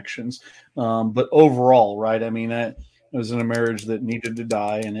my actions. But overall, right, I mean, I was in a marriage that needed to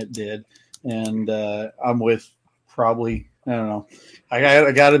die, and it did. And I'm with probably, I don't know,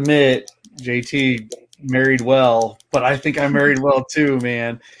 I got to admit, JT married well, but I think I married well too,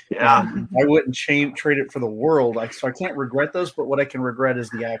 man. Yeah. I wouldn't trade it for the world. So I can't regret those, but what I can regret is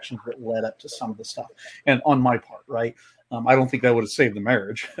the actions that led up to some of the stuff. And on my part, right, I don't think that would have saved the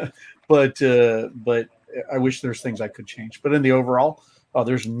marriage, but I wish there's things I could change. But in the overall,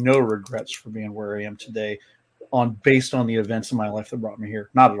 there's no regrets for being where I am today, based on the events in my life that brought me here.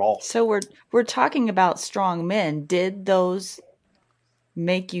 Not at all. So we're talking about strong men. Did those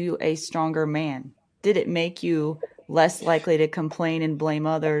make you a stronger man? Did it make you less likely to complain and blame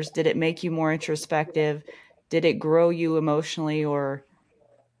others? Did it make you more introspective? Did it grow you emotionally, or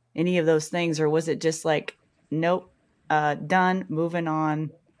any of those things, or was it just like, nope, done, moving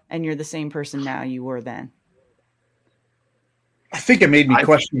on, and you're the same person now you were then? I think it made me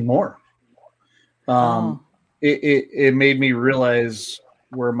question more. It made me realize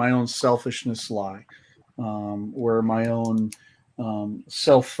where my own selfishness lie, where my own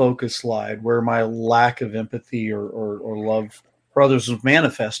self-focus lied, where my lack of empathy or love for others was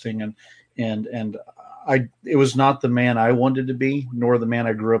manifesting, and it was not the man I wanted to be, nor the man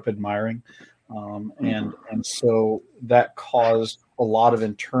I grew up admiring, and so that caused a lot of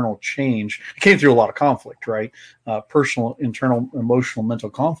internal change. It came through a lot of conflict, right? Personal, internal, emotional, mental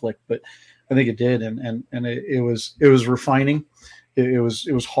conflict, but I think it did, and it was refining. It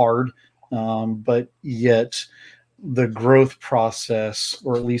was hard, but yet the growth process,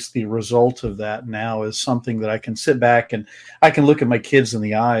 or at least the result of that now, is something that I can sit back and I can look at my kids in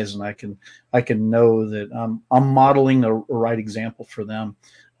the eyes, and I can know that I'm modeling a right example for them,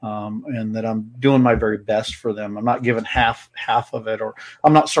 and that I'm doing my very best for them. I'm not giving half of it, or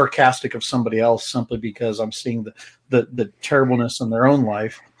I'm not sarcastic of somebody else simply because I'm seeing the terribleness in their own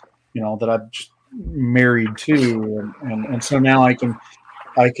life, that I've just married to, and so now I can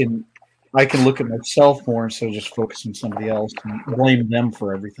look at myself more instead of just focus on somebody else and blame them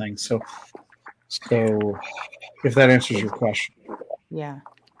for everything. So if that answers your question. Yeah.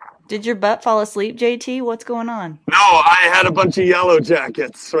 Did your butt fall asleep, JT? What's going on? No, I had a bunch of yellow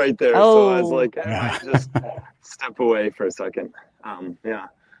jackets right there. So I was like, I might just step away for a second. Yeah.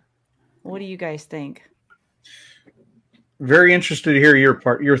 What do you guys think? Very interested to hear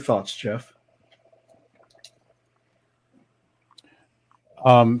your thoughts, Jeff.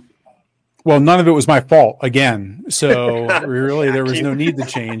 Well, none of it was my fault again. So really, there was no need to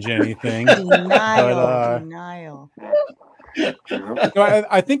change anything. Denial.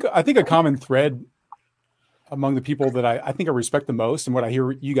 I think a common thread among the people that I think I respect the most, and what I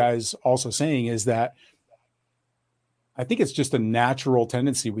hear you guys also saying, is that I think it's just a natural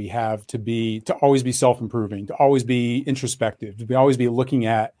tendency we have to always be self-improving, to always be introspective, to always be looking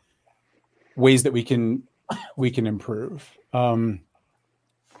at ways that we can improve.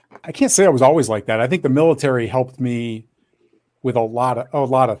 I can't say I was always like that. I think the military helped me with a lot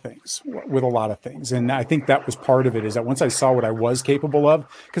of things. And I think that was part of it, is that once I saw what I was capable of,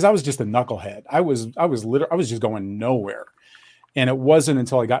 because I was just a knucklehead. I was just going nowhere. And it wasn't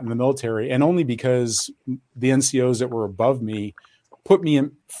until I got in the military, and only because the NCOs that were above me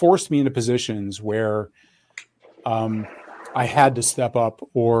forced me into positions where I had to step up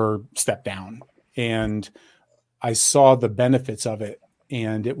or step down. And I saw the benefits of it.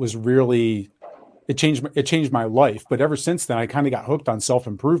 And it was really, it changed my life. But ever since then, I kind of got hooked on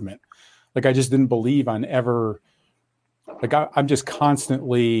self-improvement. Like, I just didn't believe I'm just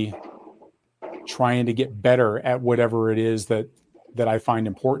constantly trying to get better at whatever it is that I find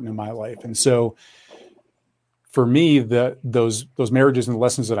important in my life. And so for me, those marriages and the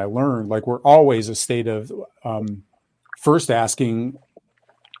lessons that I learned, like, were always a state of first asking,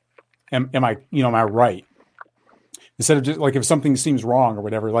 am I right? Instead of just like, if something seems wrong or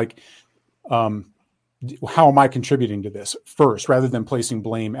whatever, like, how am I contributing to this first, rather than placing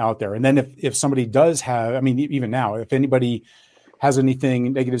blame out there? And then if somebody does have, even now, if anybody has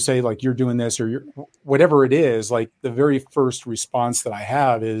anything negative to say, like, you're doing this or whatever it is, like, the very first response that I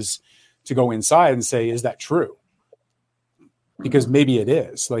have is to go inside and say, is that true? Because maybe it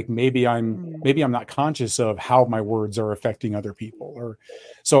is. Like, maybe I'm not conscious of how my words are affecting other people.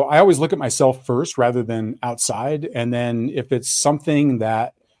 So I always look at myself first rather than outside. And then if it's something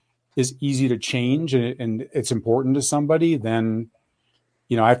that is easy to change and it's important to somebody, then,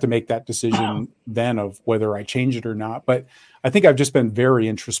 I have to make that decision then of whether I change it or not. But I think I've just been very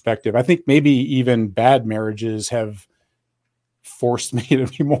introspective. I think maybe even bad marriages have forced me to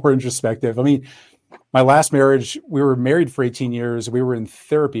be more introspective. My last marriage, we were married for 18 years. We were in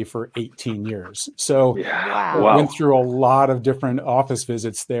therapy for 18 years. So Wow. Went through a lot of different office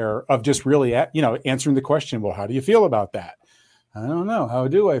visits there of just really, answering the question, well, how do you feel about that? I don't know. How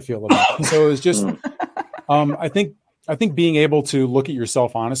do I feel about it? So it was just, I think being able to look at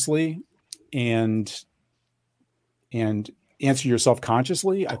yourself honestly and answer yourself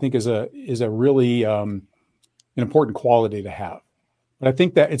consciously, I think is a really an important quality to have. But I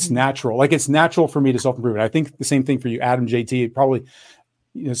think that it's natural. Like, it's natural for me to self-improve. And I think the same thing for you, Adam, JT, probably,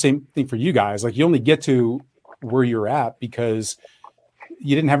 same thing for you guys. Like, you only get to where you're at because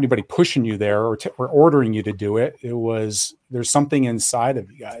you didn't have anybody pushing you there or ordering you to do it. There's something inside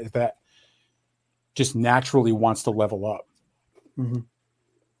of you guys that just naturally wants to level up. Mm-hmm.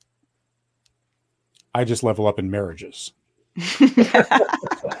 I just level up in marriages.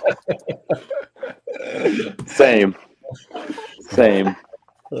 Same.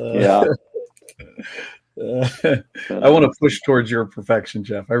 want to push towards your perfection,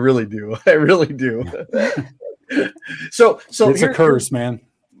 Jeff. I really do. I really do. So it's a curse, man.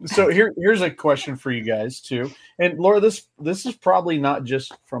 So here's a question for you guys too. And Laura, this is probably not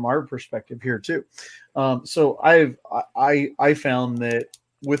just from our perspective here too. So I found that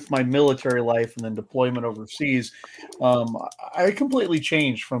with my military life and then deployment overseas, I completely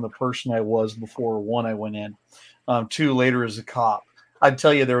changed from the person I was before. One, I went in. Two, later as a cop. I'd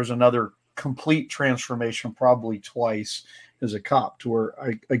tell you there was another complete transformation, probably twice as a cop, to where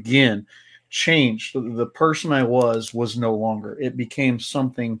I again changed. The person I was no longer. It became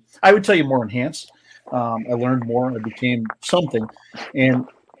something, I would tell you, more enhanced. I learned more and I became something.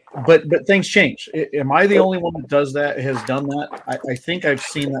 But things change. Am I the only one that does that, has done that? I think I've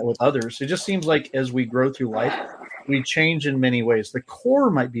seen that with others. It just seems like as we grow through life, we change in many ways. The core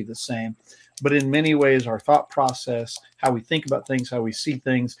might be the same, but in many ways, our thought process, how we think about things, how we see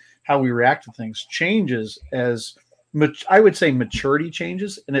things, how we react to things changes as I would say maturity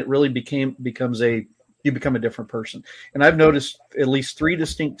changes, and it really you become a different person. And I've noticed at least 3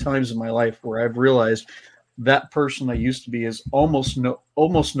 distinct times in my life where I've realized that person I used to be is almost no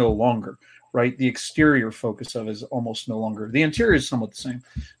longer, right? The exterior focus of it is almost no longer. The interior is somewhat the same,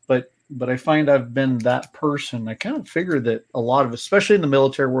 but I find I've been that person. I kind of figure that a lot of, especially in the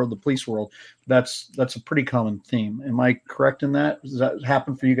military world, the police world, that's a pretty common theme. Am I correct in that? Does that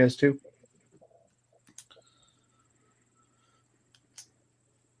happen for you guys too?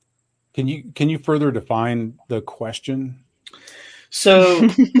 Can you further define the question? So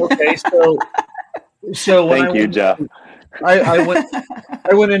okay, so when Thank you, Jeff. I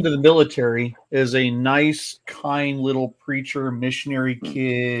went into the military as a nice, kind little preacher, missionary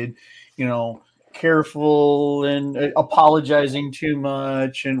kid, careful and apologizing too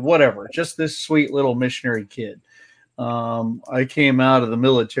much and whatever. Just this sweet little missionary kid. I came out of the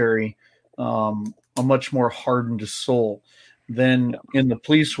military a much more hardened soul than in the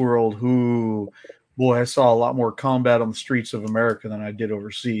police world, I saw a lot more combat on the streets of America than I did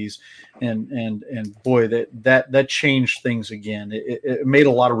overseas. And boy, that changed things again. It made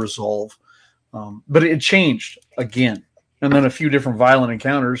a lot of resolve, but it changed again. And then a few different violent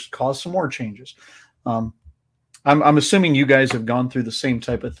encounters caused some more changes. I'm assuming you guys have gone through the same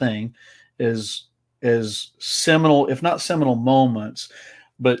type of thing as seminal, if not seminal moments,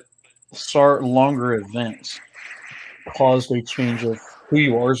 but longer events caused a change of who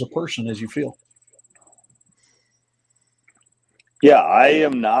you are as a person, as you feel. Yeah, I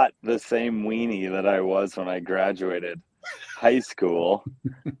am not the same weenie that I was when I graduated high school.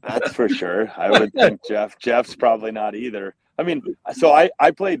 That's for sure. I would think Jeff's probably not either. I mean, so I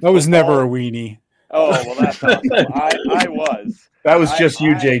played football. I was never a weenie. weenie. Oh, well, that's awesome. I was. That was just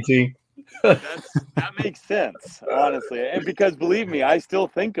you, JT. That makes sense, honestly. And because believe me, I still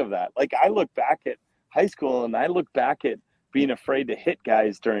think of that. Like, I look back at high school and I look back at being afraid to hit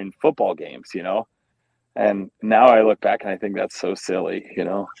guys during football games, And now I look back and I think that's so silly,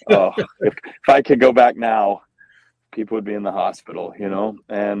 Oh, if I could go back now, people would be in the hospital,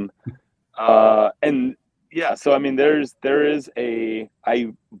 And yeah, so I mean,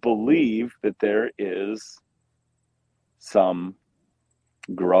 I believe that there is some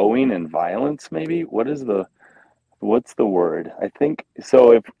growing in violence. Maybe what's the word? I think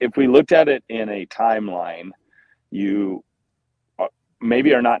so. If we looked at it in a timeline, you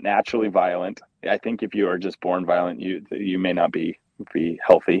maybe are not naturally violent. I think if you are just born violent, you may not be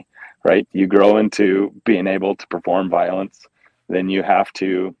healthy, right? You grow into being able to perform violence, then you have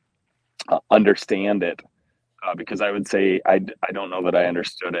to understand it. Because I would say I don't know that I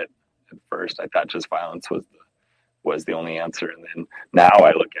understood it at first. I thought just violence was the only answer, and then now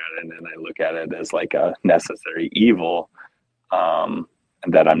I look at it and I look at it as like a necessary evil, and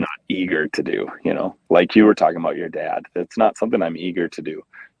that I'm not eager to do. Like you were talking about your dad. It's not something I'm eager to do.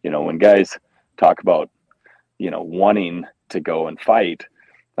 When guys talk about, wanting to go and fight,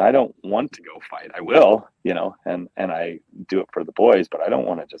 I don't want to go fight. I will, and I do it for the boys, but I don't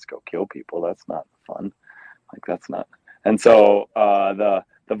want to just go kill people. That's not fun. Like that's not. And so the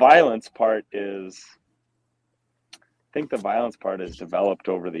violence part is, I think the violence part is developed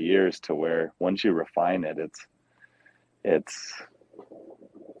over the years to where once you refine it, it's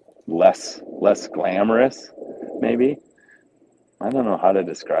less glamorous, maybe. I don't know how to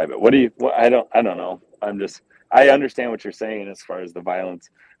describe it. I don't know. I understand what you're saying as far as the violence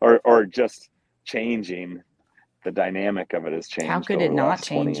or just changing the dynamic of it has changed. How could it not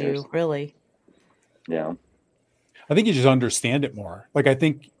change you, really? Yeah. I think you just understand it more. Like, I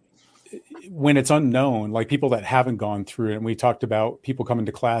think when it's unknown, like people that haven't gone through it, and we talked about people coming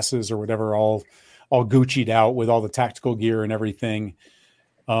to classes or whatever, all Gucci'd out with all the tactical gear and everything.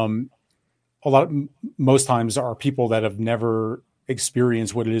 most times are people that have never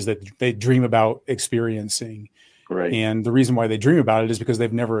experienced what it is that they dream about experiencing. Right. And the reason why they dream about it is because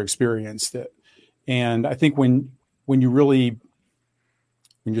they've never experienced it. And I think when you're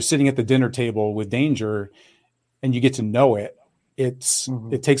sitting at the dinner table with danger and you get to know it,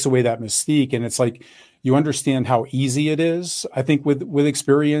 it takes away that mystique. And it's like, you understand how easy it is. I think with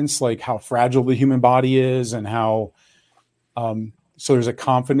experience, like how fragile the human body is, and how, so there's a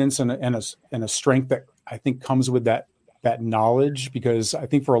confidence and a strength that I think comes with that knowledge. Because I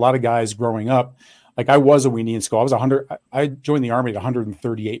think for a lot of guys growing up, like I was a weenie in school. I joined the Army at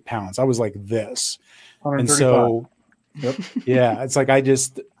 138 pounds. I was like this. And so, yeah, it's like, I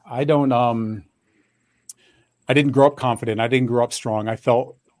didn't grow up confident. I didn't grow up strong. I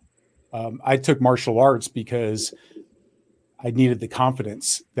felt, I took martial arts because I needed the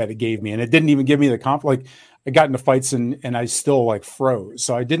confidence that it gave me. And it didn't even give me the confidence. Like I got into fights and I still like froze.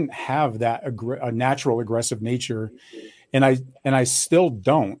 So I didn't have that a natural aggressive nature. And I still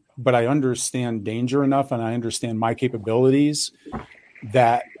don't, but I understand danger enough and I understand my capabilities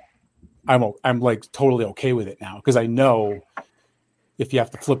that I'm like totally okay with it now. Because I know if you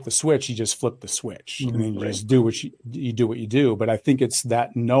have to flip the switch, you just flip the switch, and then you just do what you do. But I think it's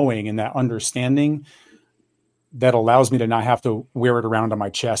that knowing and that understanding that allows me to not have to wear it around on my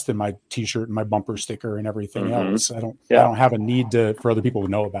chest and my t-shirt and my bumper sticker and everything else. I don't have a need for other people to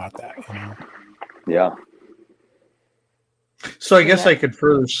know about that. You know? Yeah. So I guess I could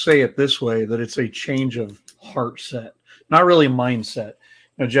further say it this way, that it's a change of heart set, not really mindset.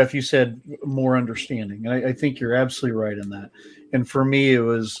 Now, Jeff, you said more understanding. And I think you're absolutely right in that. And for me, it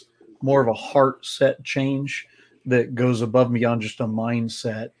was more of a heart set change that goes above and beyond just a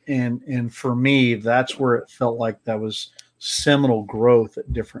mindset. And for me, that's where it felt like that was seminal growth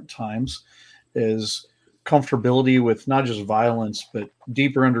at different times, is comfortability with not just violence, but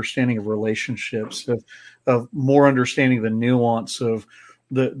deeper understanding of relationships, of more understanding the nuance of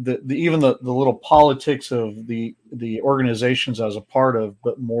even the little politics of the organizations I was a part of,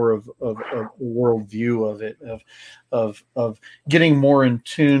 but more of a worldview of it, of getting more in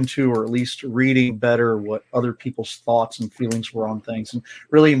tune to, or at least reading better what other people's thoughts and feelings were on things, and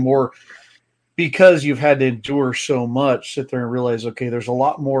really more, because you've had to endure so much, sit there and realize, okay, there's a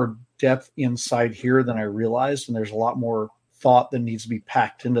lot more depth inside here than I realized, and there's a lot more thought that needs to be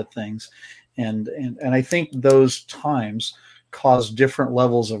packed into things, and I think those times caused different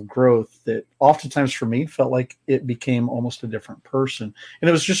levels of growth that oftentimes for me felt like it became almost a different person. And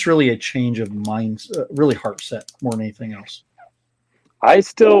it was just really a change of mind, really heart set more than anything else. I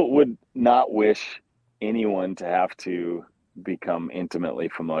still would not wish anyone to have to become intimately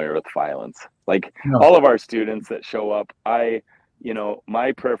familiar with violence. Like all of our students that show up,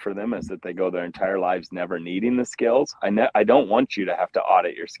 my prayer for them is that they go their entire lives never needing the skills. I don't want you to have to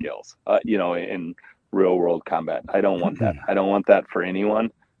audit your skills, in real world combat. I don't want that. I don't want that for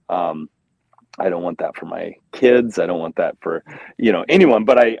anyone. I don't want that for my kids. I don't want that for, anyone.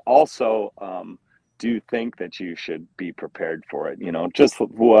 But I also do think that you should be prepared for it. Just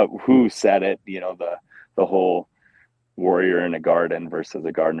who said it, the whole warrior in a garden versus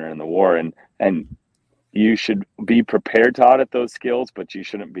a gardener in the war. And you should be prepared to audit those skills, but you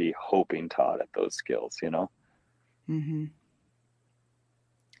shouldn't be hoping to audit those skills, Mm-hmm.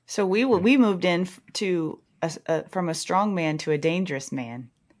 So we moved in to from a strong man to a dangerous man,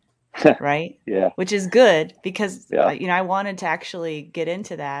 right? Yeah. Which is good because, I wanted to actually get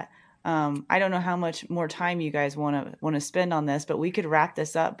into that. I don't know how much more time you guys want to spend on this, but we could wrap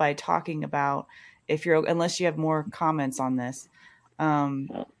this up by talking about, unless you have more comments on this.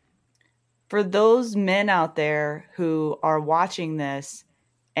 For those men out there who are watching this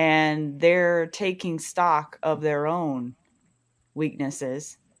and they're taking stock of their own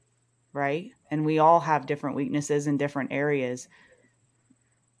weaknesses, right? And we all have different weaknesses in different areas.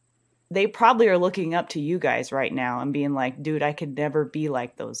 They probably are looking up to you guys right now and being like, dude, I could never be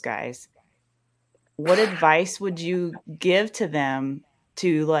like those guys. What advice would you give to them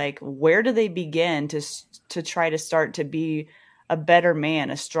to, like, where do they begin to try to start to be a better man,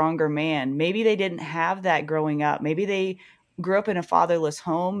 a stronger man? Maybe they didn't have that growing up. Maybe they grew up in a fatherless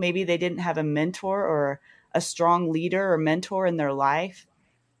home. Maybe they didn't have a mentor or a strong leader or mentor in their life.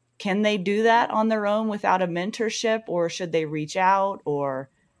 Can they do that on their own without a mentorship, or should they reach out, or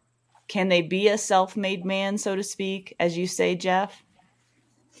can they be a self-made man, so to speak, as you say, Jeff?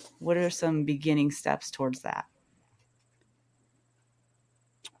 What are some beginning steps towards that?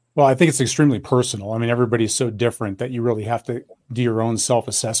 Well, I think it's extremely personal. I mean, everybody's so different that you really have to do your own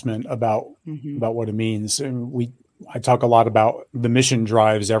self-assessment about what it means. And I talk a lot about the mission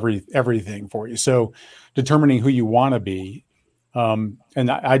drives everything for you. So determining who you want to be And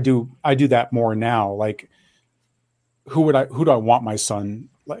I do that more now. Like, who do I want my son?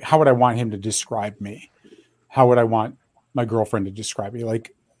 Like, how would I want him to describe me? How would I want my girlfriend to describe me?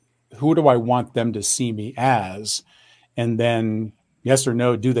 Like, who do I want them to see me as? And then yes or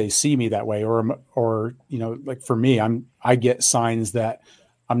no, do they see me that way? Or, like for me, I get signs that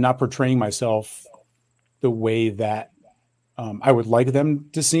I'm not portraying myself the way that I would like them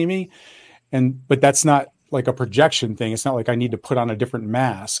to see me. But that's not like a projection thing. It's not like I need to put on a different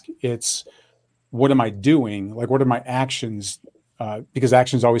mask. It's, what am I doing? Like, what are my actions? Because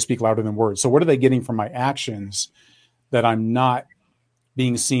actions always speak louder than words. So what are they getting from my actions that I'm not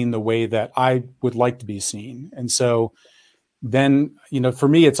being seen the way that I would like to be seen? And so then, for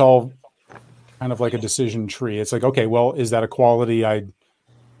me, it's all kind of like a decision tree. It's like, okay, well, is that a quality I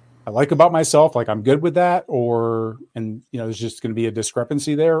like about myself? Like, I'm good with that, there's just going to be a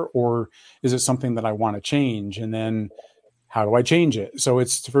discrepancy there, or is it something that I want to change? And then how do I change it? So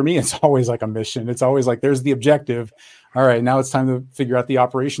for me, it's always like a mission. It's always like, there's the objective. All right, now it's time to figure out the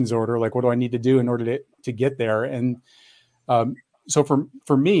operations order. Like, what do I need to do in order to get there? And so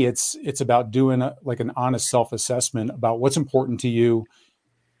for me, it's about doing an honest self-assessment about what's important to you,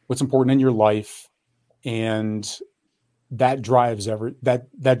 what's important in your life. And that drives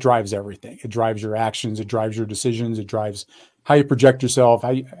that drives everything. It drives your actions. It drives your decisions. It drives how you project yourself,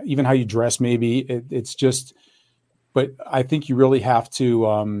 even how you dress. Maybe it's just, but I think you really have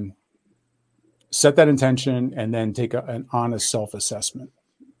to set that intention and then take an honest self-assessment.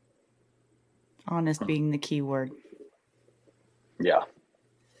 Honest being the key word. Yeah.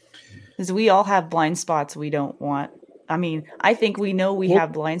 Because we all have blind spots we don't want. I mean, I think we know we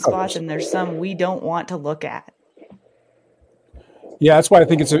have blind spots, and there's some we don't want to look at. Yeah, that's why I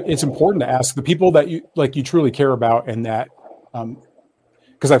think it's important to ask the people that you truly care about, and that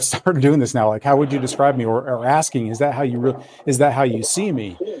because I've started doing this now. Like, how would you describe me? Or asking, is that how you see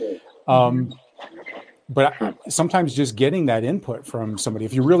me? But sometimes just getting that input from somebody,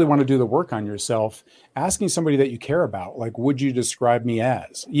 if you really want to do the work on yourself, asking somebody that you care about, like, would you describe me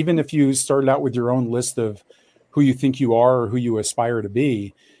as? Even if you started out with your own list of who you think you are or who you aspire to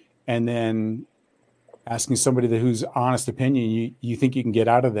be, and then asking somebody whose honest opinion you think you can get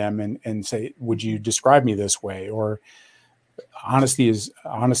out of them and say, would you describe me this way? Or honesty is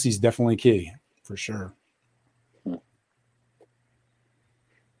definitely key, for sure.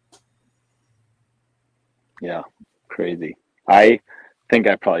 Yeah, crazy. I think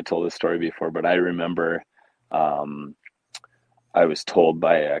I probably told this story before, but I remember I was told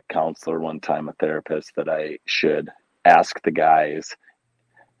by a counselor one time, a therapist, that I should ask the guys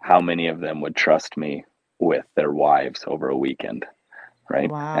how many of them would trust me with their wives over a weekend,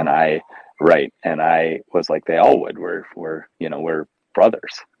 right? Wow. And I was like, they all would. We're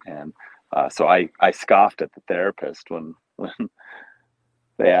brothers, and so I scoffed at the therapist when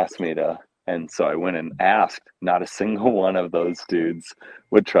they asked me to. And so I went and asked. Not a single one of those dudes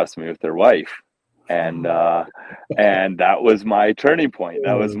would trust me with their wife. And that was my turning point.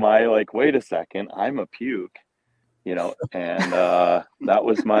 That was my, like, wait a second, I'm a puke, and that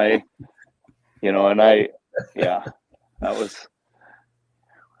was my, and I was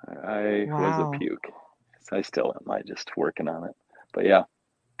a puke. I still am. I just working on it. But yeah.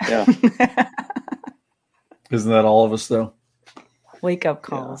 Isn't that all of us, though? Wake up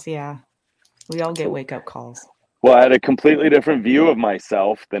calls. Yeah. We all get wake up calls. Well, I had a completely different view of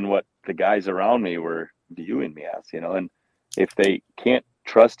myself than what the guys around me were viewing me as, and if they can't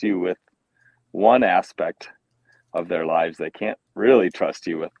trust you with one aspect of their lives, they can't really trust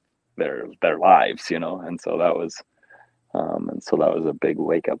you with their lives, and so that was a big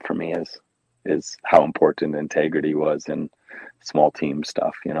wake up for me, is how important integrity was in small team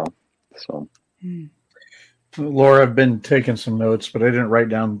stuff, so. Laura, I've been taking some notes, but I didn't write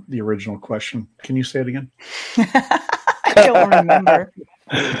down the original question. Can you say it again? I don't remember.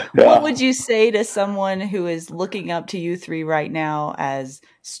 Yeah. What would you say to someone who is looking up to you three right now as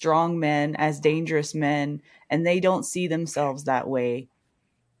strong men, as dangerous men, and they don't see themselves that way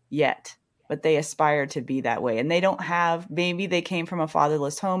yet, but they aspire to be that way? And they don't have, maybe they came from a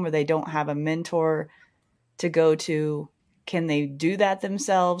fatherless home, or they don't have a mentor to go to. Can they do that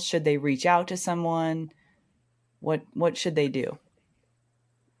themselves? Should they reach out to someone? What should they do?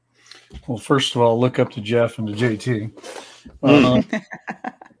 Well, first of all, look up to Jeff and to JT.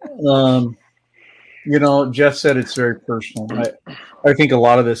 Jeff said it's very personal. I think a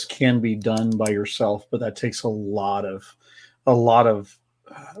lot of this can be done by yourself, but that takes a lot of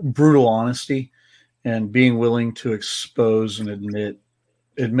brutal honesty and being willing to expose and admit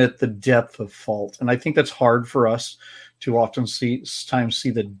the depth of fault. And I think that's hard for us to often see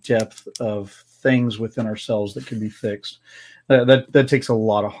the depth of things within ourselves that can be fixed. That takes a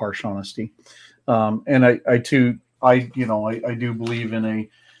lot of harsh honesty. And I do believe in a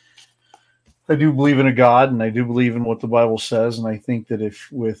God, and I do believe in what the Bible says. And I think that if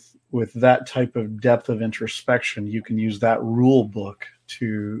with that type of depth of introspection, you can use that rule book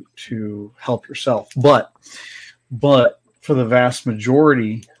to help yourself. But for the vast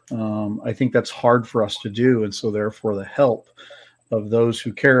majority, I think that's hard for us to do. And so therefore the help of those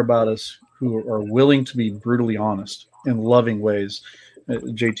who care about us, who are willing to be brutally honest in loving ways,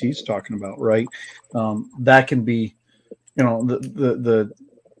 JT's talking about, right? That can be,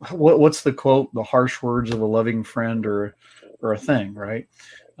 what's the quote? The harsh words of a loving friend or a thing, right?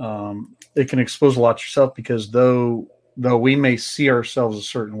 It can expose a lot to yourself, because though we may see ourselves a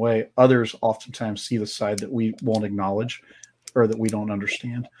certain way, others oftentimes see the side that we won't acknowledge or that we don't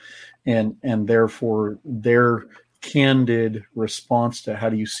understand. And therefore their candid response to how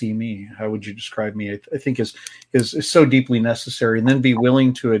do you see me? How would you describe me? I think is so deeply necessary. And then be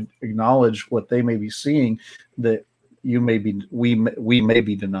willing to acknowledge what they may be seeing that we may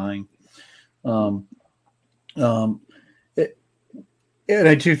be denying. And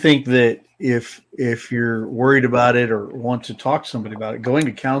I do think that if you're worried about it or want to talk to somebody about it, going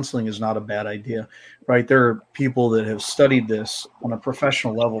to counseling is not a bad idea, right? There are people that have studied this on a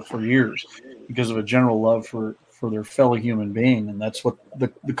professional level for years because of a general love for their fellow human being. And that's what the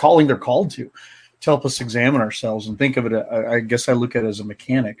calling they're called to help us examine ourselves and think of it. I guess I look at it as a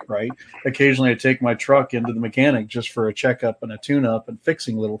mechanic, right? Occasionally I take my truck into the mechanic just for a checkup and a tune-up and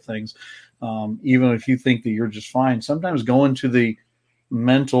fixing little things. Even if you think that you're just fine, sometimes going to the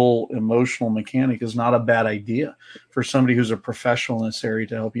mental, emotional mechanic is not a bad idea for somebody who's a professional in this area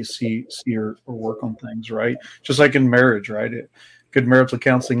to help you see or work on things, right? Just like in marriage, right? Good marital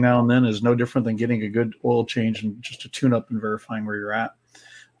counseling now and then is no different than getting a good oil change and just a tune-up and verifying where you're at.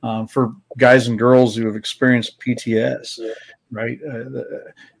 For guys and girls who have experienced PTS, right?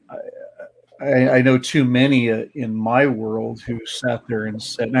 I know too many in my world who sat there and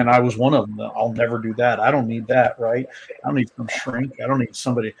said, and I was one of them, I'll never do that. I don't need that, right? I don't need some shrink. I don't need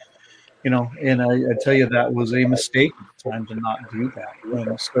somebody, and I tell you, that was a mistake at the time to not do that.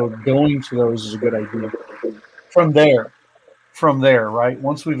 And so going to those is a good idea. From there, right?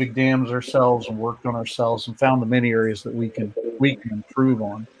 Once we've examined ourselves and worked on ourselves and found the many areas that we can improve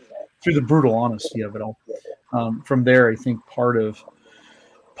on through the brutal honesty of it all. From there, I think part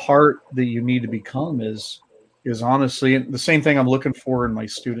that you need to become is honestly the same thing I'm looking for in my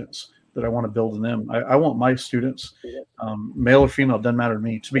students that I want to build in them. I want my students, male or female, doesn't matter to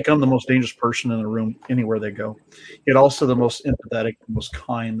me, to become the most dangerous person in the room anywhere they go. Yet also the most empathetic, the most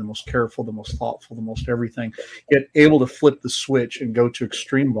kind, the most careful, the most thoughtful, the most everything. Yet able to flip the switch and go to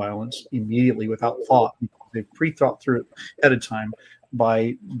extreme violence immediately without thought. They've pre-thought through it ahead of time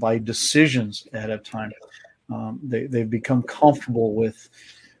by decisions ahead of time. They've become comfortable with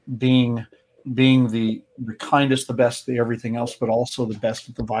being the kindest, the best, the everything else, but also the best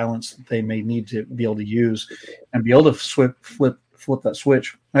at the violence that they may need to be able to use and be able to flip that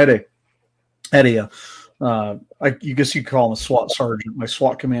switch. I guess you could call him a SWAT sergeant, my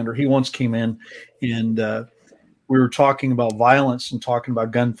SWAT commander. He once came in and we were talking about violence and talking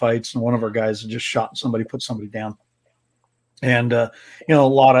about gunfights, and one of our guys had just shot somebody, put somebody down. And, a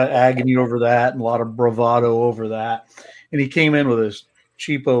lot of agony over that and a lot of bravado over that. And he came in with his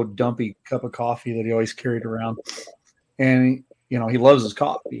cheapo, dumpy cup of coffee that he always carried around. And, he loves his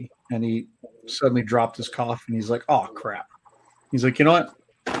coffee. And he suddenly dropped his coffee and he's like, oh, crap. He's like, you know what?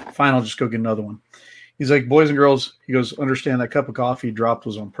 Fine, I'll just go get another one. He's like, boys and girls, he goes, understand that cup of coffee he dropped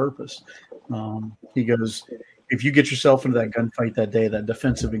was on purpose. He goes, if you get yourself into that gunfight that day, that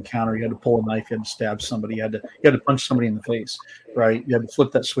defensive encounter, you had to pull a knife, you had to stab somebody, you had to punch somebody in the face, right? You had to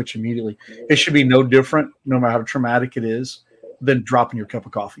flip that switch immediately. It should be no different, no matter how traumatic it is, than dropping your cup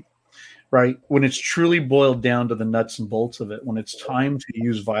of coffee, right? When it's truly boiled down to the nuts and bolts of it, when it's time to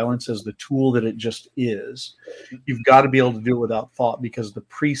use violence as the tool that it just is, you've got to be able to do it without thought, because the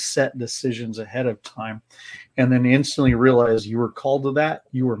preset decisions ahead of time, and then instantly realize you were called to that,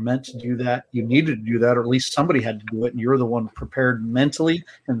 you were meant to do that, you needed to do that, or at least somebody had to do it, and you're the one prepared mentally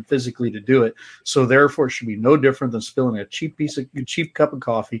and physically to do it. So therefore, it should be no different than spilling a cheap cup of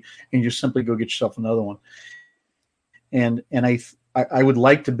coffee and you simply go get yourself another one. And I would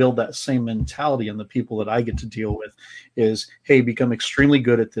like to build that same mentality in the people that I get to deal with is, hey, become extremely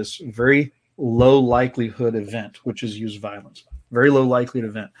good at this very low likelihood event, which is use violence. Very low likelihood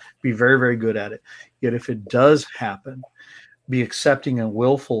event. Be very, very good at it. Yet if it does happen, be accepting and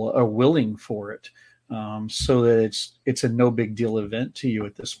willing for it, so that it's a no big deal event to you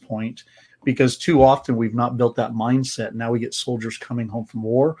at this point. because too often we've not built that mindset. Now we get soldiers coming home from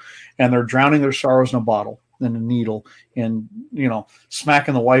war and they're drowning their sorrows in a bottle and a needle, and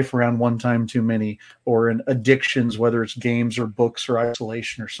smacking the wife around one time too many, or in addictions, whether it's games or books or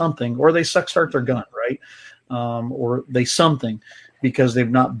isolation or something, or they start their gun, right? Or they something, because they've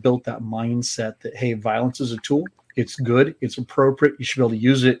not built that mindset that, hey, violence is a tool. It's good. It's appropriate. You should be able to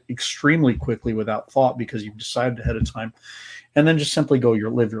use it extremely quickly without thought because you've decided ahead of time, and then just simply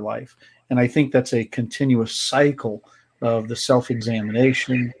live your life. And I think that's a continuous cycle of the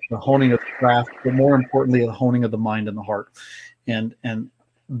self-examination, the honing of the craft, but more importantly, the honing of the mind and the heart. And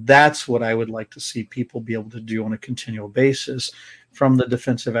that's what I would like to see people be able to do on a continual basis from the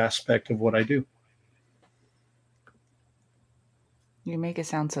defensive aspect of what I do. You make it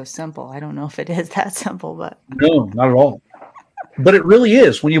sound so simple. I don't know if it is that simple, but no, not at all. But it really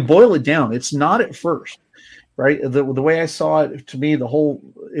is. When you boil it down, it's not at first, right? The way I saw it, to me, the whole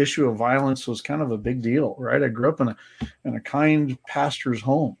issue of violence was kind of a big deal, right? I grew up in a kind pastor's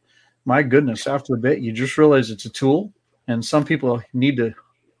home. My goodness, after a bit, you just realize it's a tool, and some people need to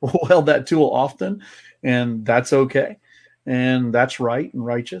wield that tool often, and that's okay, and that's right and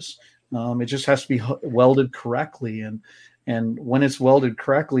righteous. It just has to be welded correctly, and when it's welded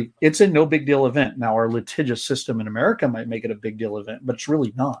correctly, it's a no big deal event. Now, our litigious system in America might make it a big deal event, but it's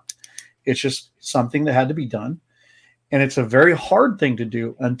really not. It's just something that had to be done. And it's a very hard thing to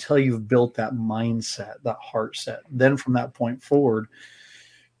do until you've built that mindset, that heart set. Then from that point forward,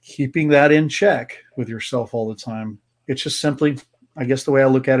 keeping that in check with yourself all the time. It's just simply, I guess the way I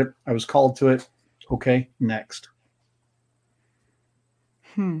look at it, I was called to it. Okay, next.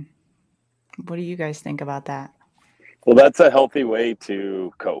 What do you guys think about that? Well, that's a healthy way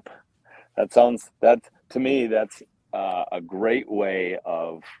to cope. To me, that's a great way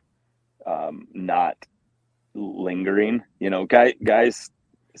of not lingering. Guys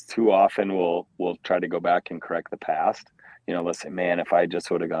too often will try to go back and correct the past. Let's say, man, if I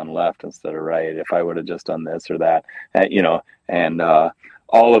just would have gone left instead of right, if I would have just done this or that, and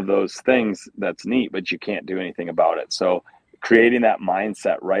all of those things, that's neat, but you can't do anything about it. So creating that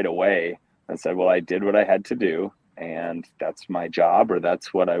mindset right away and said, well, I did what I had to do, and that's my job, or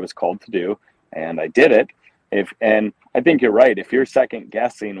that's what I was called to do, and I did it. And I think you're right. If you're second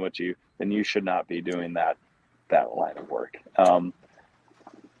guessing then you should not be doing that line of work.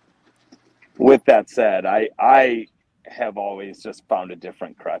 With that said, I have always just found a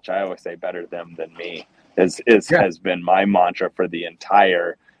different crutch. I always say better them than me has been my mantra for the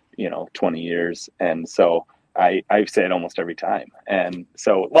entire 20 years. And so I say it almost every time. And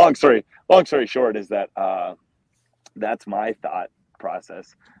so long story short is that that's my thought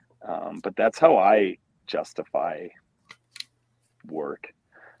process. But that's how I justify work,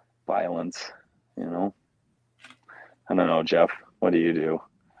 violence. I don't know, Jeff, what do you do?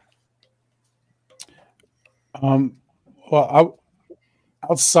 Well,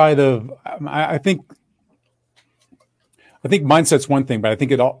 outside of, I think mindset's one thing, but I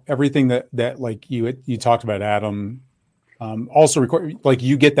think everything that like you talked about, Adam, also like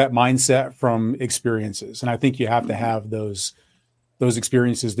you get that mindset from experiences, and I think you have to have those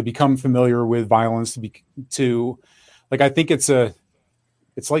experiences to become familiar with violence. I think it's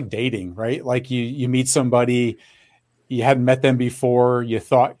like dating, right? Like you meet somebody, you hadn't met them before, you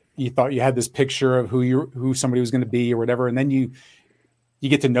thought you had this picture of who somebody was going to be or whatever, and then you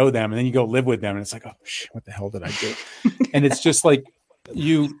get to know them, and then you go live with them, and it's like, oh shit, what the hell did I do? And it's just like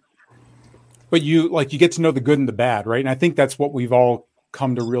you get to know the good and the bad, right? And I think that's what we've all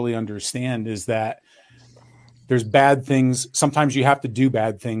come to really understand, is that there's bad things. Sometimes you have to do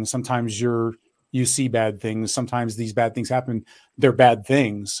bad things. Sometimes you see bad things. Sometimes these bad things happen. They're bad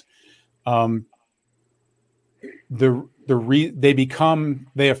things.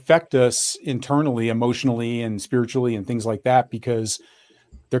 They affect us internally, emotionally, and spiritually, and things like that, because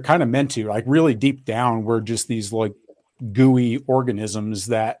they're kind of meant to. Like, really deep down, we're just these like gooey organisms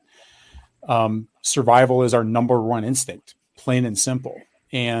that survival is our number one instinct, plain and simple.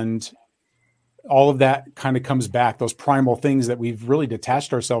 And all of that kind of comes back, those primal things that we've really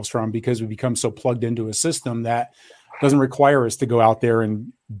detached ourselves from, because we become so plugged into a system that doesn't require us to go out there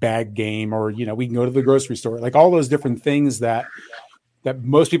and bag game, or, we can go to the grocery store, like all those different things that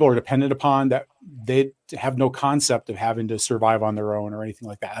most people are dependent upon, that they have no concept of having to survive on their own or anything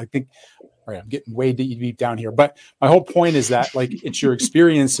like that. I think, all right, I'm getting way deep down here, but my whole point is that, like, it's your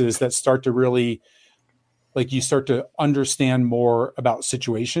experiences that start to really, like, you start to understand more about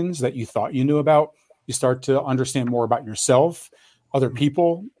situations that you thought you knew about. You start to understand more about yourself, other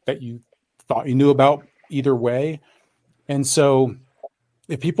people that you thought you knew about, either way. And so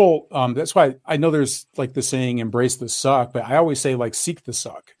if people, that's why I know there's like the saying, embrace the suck, but I always say, like, seek the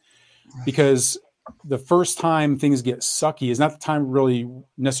suck. because the first time things get sucky is not the time really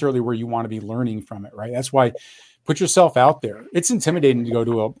necessarily where you want to be learning from it, right? That's why put yourself out there. It's intimidating to go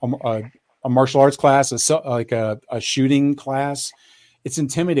to a martial arts class, a shooting class. It's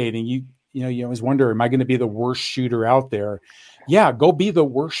intimidating. You always wonder, am I going to be the worst shooter out there? Yeah, go be the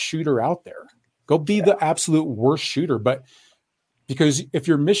worst shooter out there. Go be the absolute worst shooter. But because if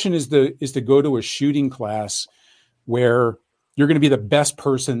your mission is to go to a shooting class where you're going to be the best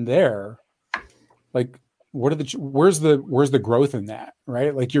person there, like where's the growth in that,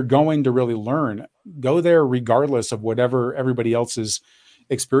 right? Like you're going to really learn. Go there regardless of whatever everybody else's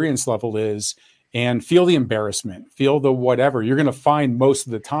experience level is, and feel the embarrassment, feel the whatever. You're going to find most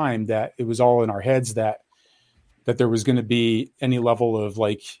of the time that it was all in our heads that there was going to be any level of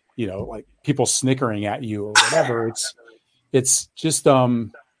like people snickering at you or whatever. It's just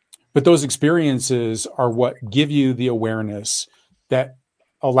but those experiences are what give you the awareness that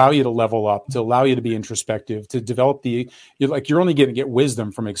allow you to level up, to allow you to be introspective, to develop you're only going to get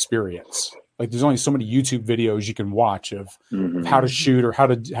wisdom from experience. Like there's only so many YouTube videos you can watch of how to shoot or how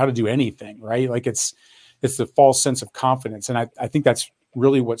to do anything, right? Like it's the false sense of confidence. And I think that's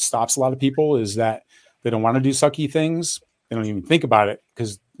really what stops a lot of people, is that they don't want to do sucky things. They don't even think about it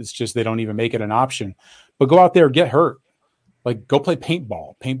because it's just, they don't even make it an option. But go out there, get hurt. Like go play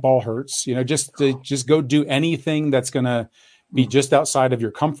paintball. Paintball hurts, just go do anything that's going to be just outside of your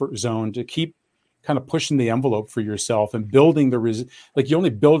comfort zone to keep kind of pushing the envelope for yourself and building you only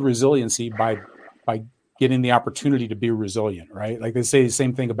build resiliency by getting the opportunity to be resilient, right? Like they say the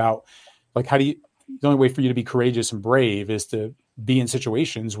same thing about like, the only way for you to be courageous and brave is to be in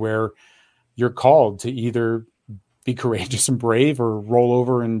situations where you're called to either be courageous and brave or roll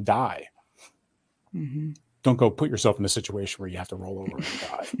over and die. Mm-hmm. Don't go put yourself in a situation where you have to roll over and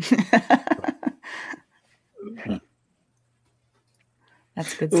die.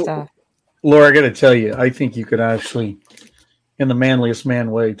 That's good stuff. Laura, I got to tell you, I think you could actually, in the manliest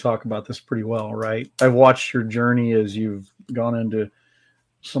man way, talk about this pretty well, right? I've watched your journey as you've gone into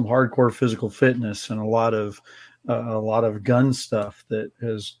some hardcore physical fitness and a lot of gun stuff that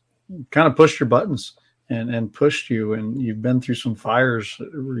has kind of pushed your buttons and pushed you, and you've been through some fires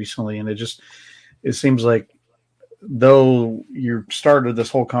recently, and it seems like, though you started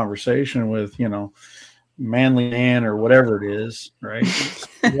this whole conversation with, manly man or whatever it is, right?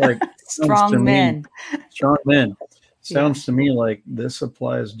 Like strong men. Sounds to me like this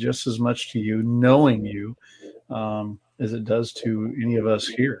applies just as much to you, knowing you, as it does to any of us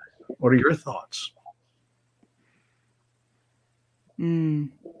here. What are your thoughts? I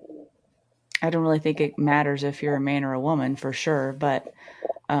don't really think it matters if you're a man or a woman, for sure, but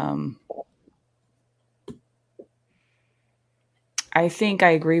I think I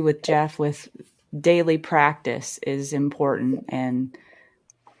agree with Jeff with daily practice is important, and,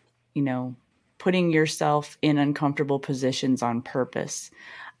 putting yourself in uncomfortable positions on purpose.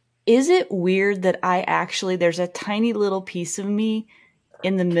 Is it weird that there's a tiny little piece of me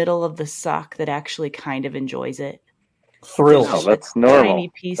in the middle of the suck that actually kind of enjoys it? Thrill. Oh, that's normal.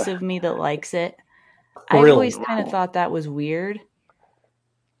 Tiny piece of me that likes it. Thrill. I always kind of thought that was weird.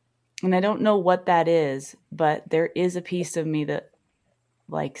 And I don't know what that is, but there is a piece of me that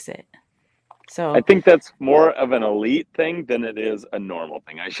likes it. So I think that's more of an elite thing than it is a normal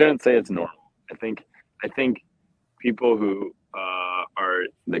thing. I shouldn't say it's normal. I think people who are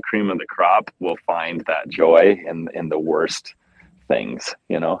the cream of the crop will find that joy in the worst things,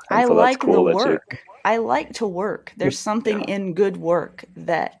 And I so like that's cool the work. I like to work. There's something in good work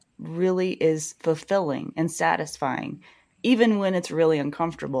that really is fulfilling and satisfying, even when it's really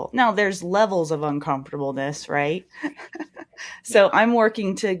uncomfortable. Now, there's levels of uncomfortableness, right? So I'm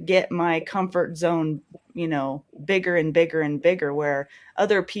working to get my comfort zone, bigger and bigger and bigger, where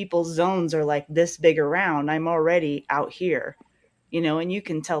other people's zones are like this big around. I'm already out here, and you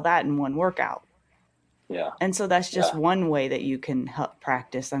can tell that in one workout. Yeah. And so that's just one way that you can help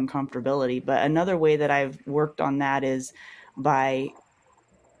practice uncomfortability. But another way that I've worked on that is by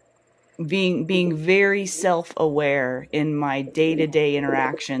being very self-aware in my day-to-day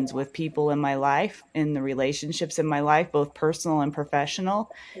interactions with people in my life, in the relationships in my life, both personal and professional,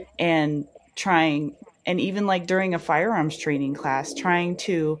 and even like during a firearms training class, trying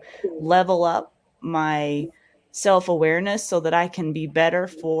to level up my self-awareness so that I can be better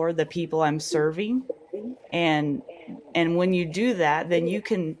for the people I'm serving. And when you do that, then you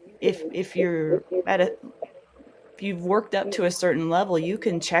can, if you've worked up to a certain level, you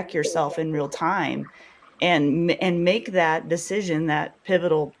can check yourself in real time and make that decision, that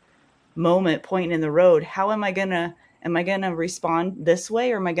pivotal point in the road. How am I going to respond this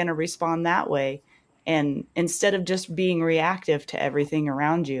way, or am I going to respond that way? And instead of just being reactive to everything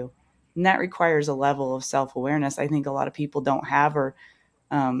around you, And that requires a level of self-awareness I think a lot of people don't have, or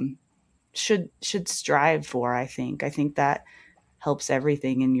should strive for. I think that helps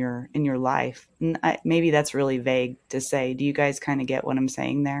everything in your life. And maybe that's really vague to say. Do you guys kind of get what I'm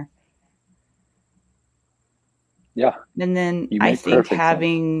saying there? Yeah. And then I think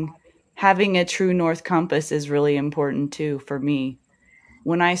having a true north compass is really important too for me.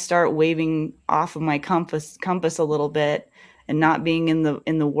 When I start waving off of my compass a little bit and not being in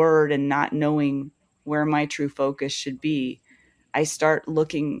the word and not knowing where my true focus should be, I start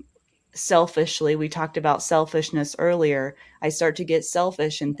looking selfishly. We talked about selfishness earlier. I start to get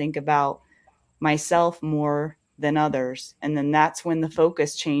selfish and think about myself more than others. And then that's when the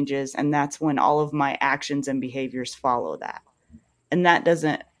focus changes. And that's when all of my actions and behaviors follow that. And that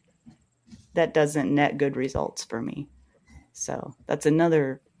doesn't net good results for me. So that's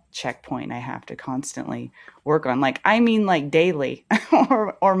another checkpoint I have to constantly work on. Like daily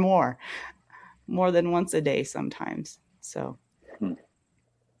or more than once a day sometimes. So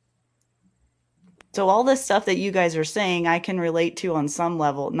all this stuff that you guys are saying, I can relate to on some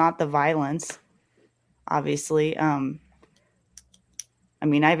level, not the violence, obviously. I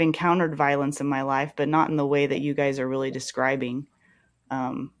mean, I've encountered violence in my life, but not in the way that you guys are really describing.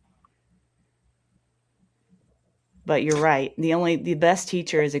 But you're right. The best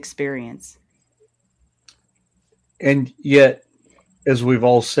teacher is experience. And yet, as we've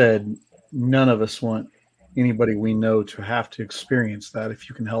all said, none of us want anybody we know to have to experience that if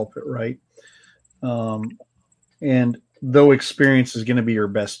you can help it, right? And though experience is going to be your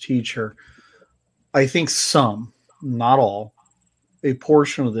best teacher, I think some, not all, a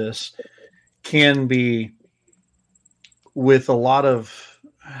portion of this can be with a lot of,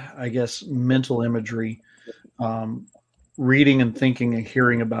 I guess, mental imagery, reading and thinking and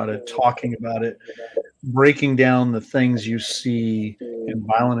hearing about it, talking about it, breaking down the things you see in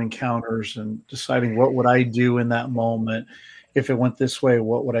violent encounters and deciding what would I do in that moment. If it went this way,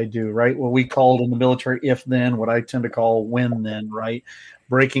 what would I do, right? What we called in the military if then, what I tend to call when then, right?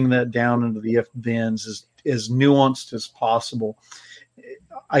 Breaking that down into the if thens is as nuanced as possible.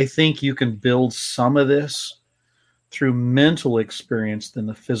 I think you can build some of this through mental experience than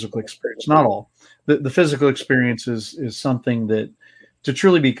the physical experience. Not all. The physical experience is something that to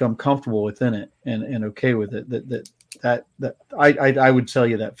truly become comfortable within it and okay with it, that I would tell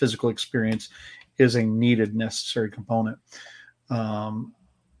you that physical experience is a needed, necessary component.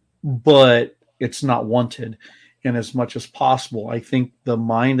 But it's not wanted. And as much as possible, I think the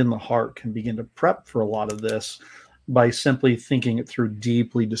mind and the heart can begin to prep for a lot of this by simply thinking it through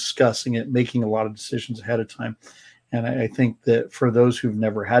deeply, discussing it, making a lot of decisions ahead of time. And I think that for those who've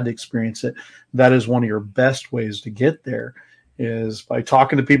never had to experience it, that is one of your best ways to get there, is by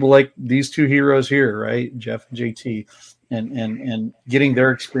talking to people like these two heroes here, right? Jeff and JT, and getting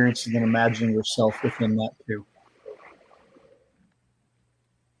their experiences and imagining yourself within that too.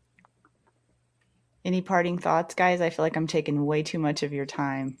 Any parting thoughts, guys? I feel like I'm taking way too much of your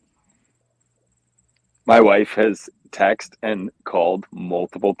time. My wife has texted and called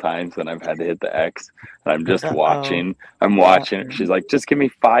multiple times and I've had to hit the X. And I'm just watching. I'm watching. She's like, just give me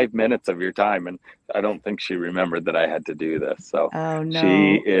 5 minutes of your time. And I don't think she remembered that I had to do this. So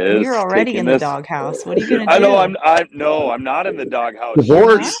she is. You're already in the doghouse. What are you going to do? I know. I'm not in the doghouse.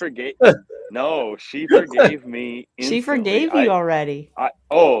 She forgave. No, she forgave me instantly. She forgave you already.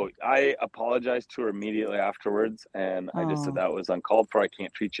 I apologized to her immediately afterwards. And I just said that was uncalled for. I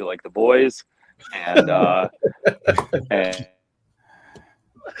can't treat you like the boys. And there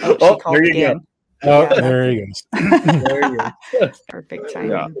you go. There he goes. There you go. Perfect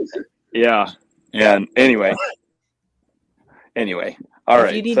timing. Yeah. And anyway. All right.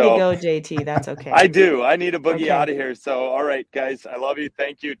 If you need to go, JT, that's okay. I do. I need a boogie out of here. So, all right, guys, I love you.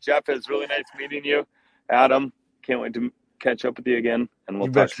 Thank you. Jeff, it's really nice meeting you. Adam, can't wait to catch up with you again. And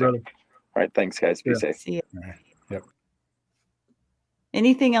we'll talk soon. All right. Thanks, guys. Be safe. See you. Yep.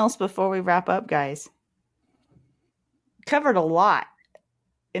 Anything else before we wrap up, guys? Covered a lot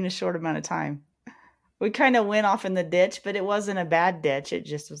in a short amount of time. We kind of went off in the ditch, but it wasn't a bad ditch. It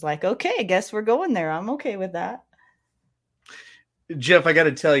just was like, okay, I guess we're going there. I'm okay with that. Jeff, I got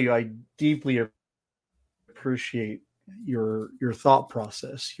to tell you, I deeply appreciate your thought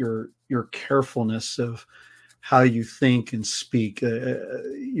process, your carefulness of how you think and speak.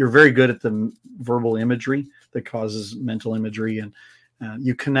 You're very good at the verbal imagery that causes mental imagery, and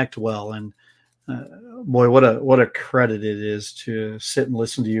you connect well. And boy, what a credit it is to sit and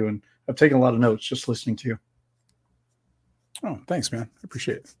listen to you. And I've taken a lot of notes just listening to you. Oh, thanks, man. I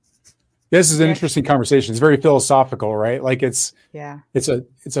appreciate it. This is an interesting conversation. It's very philosophical, right? Like it's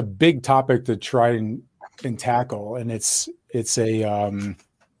a big topic to try and tackle. And it's a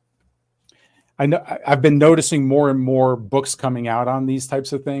I know I've been noticing more and more books coming out on these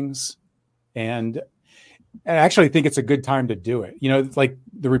types of things, and I actually think it's a good time to do it. It's like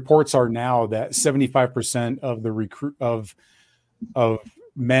the reports are now that 75% of the of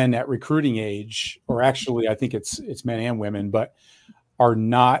men at recruiting age, or actually I think it's men and women, but they're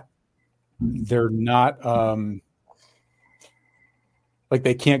not like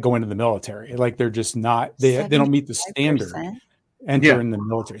they can't go into the military. Like they're just not, they don't meet the standard enter in the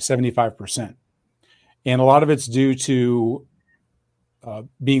military, 75%. And a lot of it's due to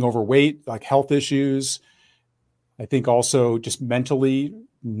being overweight, like health issues. I think also just mentally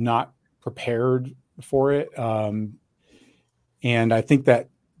not prepared for it. And I think that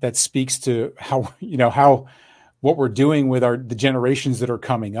speaks to how what we're doing with the generations that are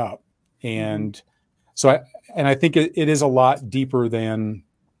coming up. And so I think it is a lot deeper than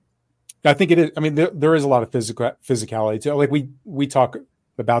I think it is. I mean, there is a lot of physicality too. Like we talk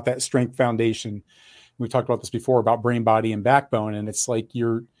about that strength foundation. We talked about this before about brain, body, and backbone. And it's like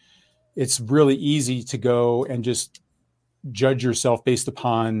it's really easy to go and just judge yourself based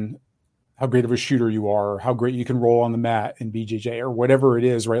upon how great of a shooter you are, or how great you can roll on the mat in BJJ or whatever it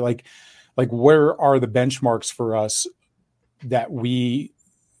is, right? Like where are the benchmarks for us that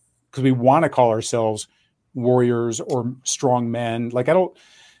because we want to call ourselves warriors or strong men. Like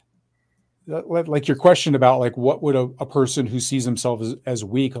like your question about like, what would a person who sees themselves as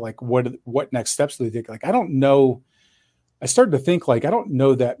weak, like what next steps do they take? Like, I don't know. I started to think like, I don't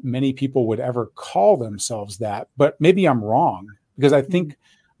know that many people would ever call themselves that, but maybe I'm wrong, because I think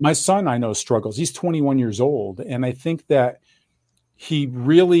my son, I know, struggles. He's 21 years old. And I think that he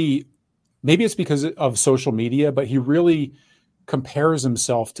really, maybe it's because of social media, but he really compares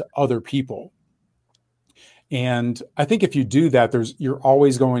himself to other people. And I think if you do that, you're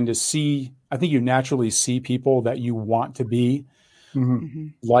always going to see, I think you naturally see people that you want to be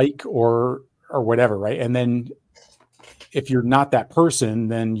like, or whatever. Right. And then if you're not that person,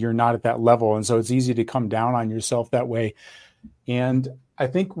 then you're not at that level. And so it's easy to come down on yourself that way. And I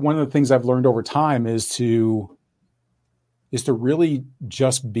think one of the things I've learned over time is to really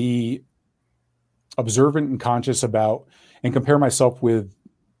just be observant and conscious about, and compare myself with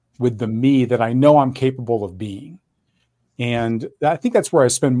the me that I know I'm capable of being. And I think that's where I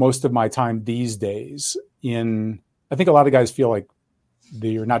spend most of my time these days. I think a lot of guys feel like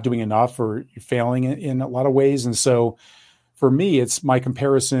you're not doing enough, or you're failing in a lot of ways. And so for me, it's my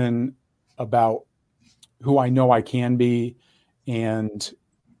comparison about who I know I can be and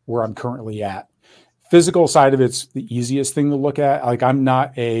where I'm currently at. Physical side of it's the easiest thing to look at. Like, I'm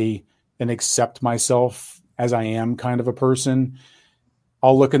not an accept myself as I am kind of a person.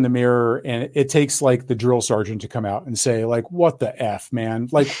 I'll look in the mirror and it takes like the drill sergeant to come out and say, like, what the F, man?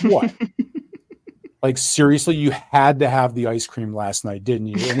 Like, what? Like, seriously, you had to have the ice cream last night, didn't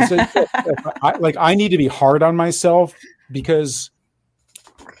you? And it's like, I need to be hard on myself, because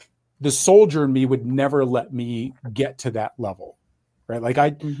the soldier in me would never let me get to that level, right? Like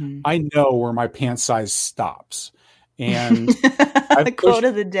I know where my pant size stops, and the quote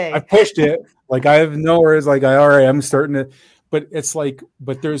of the day. I've pushed it. Like, I have nowhere. It's like, all right, I'm starting to, but it's like,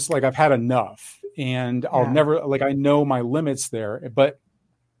 but there's like, I've had enough, and I'll never, like, I know my limits there, but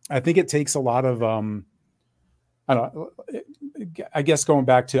I think it takes a lot of, I guess going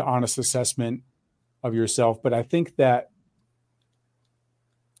back to honest assessment of yourself. But I think that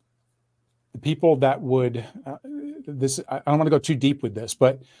the people that would, I don't want to go too deep with this,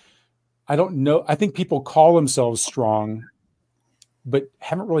 but I don't know. I think people call themselves strong, but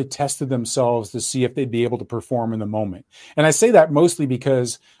haven't really tested themselves to see if they'd be able to perform in the moment. And I say that mostly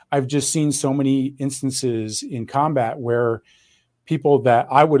because I've just seen so many instances in combat where people that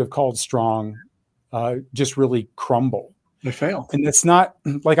I would have called strong just really crumble. They fail. And it's not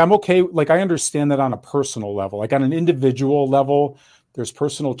like, I'm okay. Like, I understand that on a personal level, like on an individual level, there's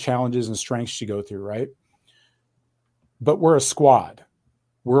personal challenges and strengths you go through, right? But we're a squad.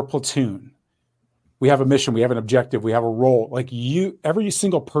 We're a platoon. We have a mission. We have an objective. We have a role. Like, every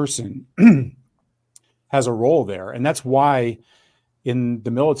single person has a role there. And that's why in the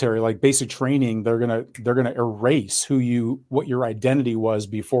military, like basic training, they're gonna erase what your identity was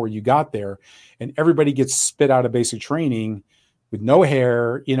before you got there. And everybody gets spit out of basic training with no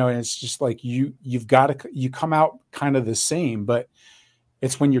hair, and it's just like, you come out kind of the same, but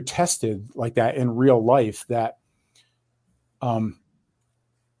it's when you're tested like that in real life that,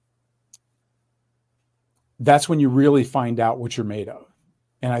 that's when you really find out what you're made of.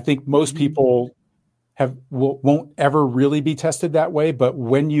 And I think most people won't ever really be tested that way. But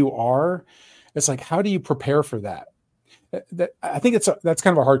when you are, it's like, how do you prepare for that? I think that's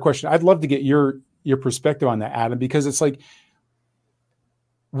kind of a hard question. I'd love to get your perspective on that, Adam, because it's like,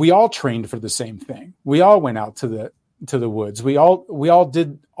 we all trained for the same thing. We all went out to the woods. We all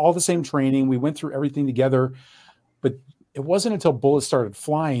did all the same training. We went through everything together, but it wasn't until bullets started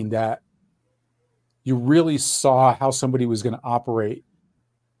flying that you really saw how somebody was going to operate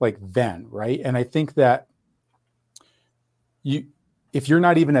like then, right? And I think that if you're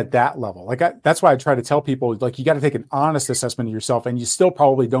not even at that level, like that's why I try to tell people, like, you got to take an honest assessment of yourself, and you still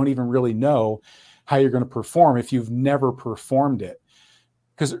probably don't even really know how you're going to perform if you've never performed it,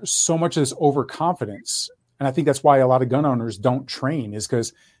 because there's so much of this overconfidence. And I think that's why a lot of gun owners don't train, is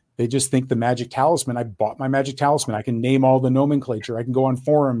because they just think the magic talisman, I bought my magic talisman, I can name all the nomenclature, I can go on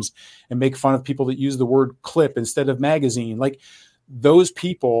forums and make fun of people that use the word clip instead of magazine. Like, those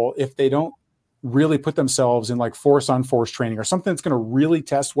people, if they don't really put themselves in like force on force training or something that's going to really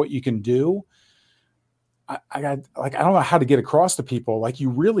test what you can do, I don't know how to get across to people. Like, you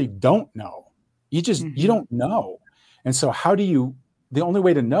really don't know. You don't know. And so the only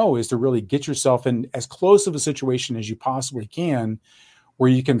way to know is to really get yourself in as close of a situation as you possibly can, where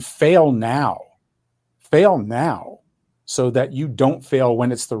you can fail now, so that you don't fail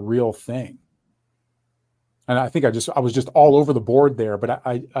when it's the real thing. And I think I was just all over the board there, but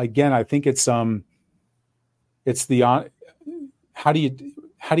I think it's the how do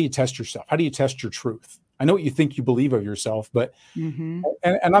you test yourself? How do you test your truth? I know what you think you believe of yourself, but and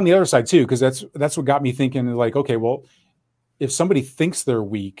on the other side too, because that's what got me thinking, like, okay, well, if somebody thinks they're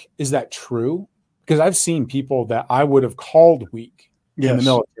weak, is that true? Because I've seen people that I would have called weak in the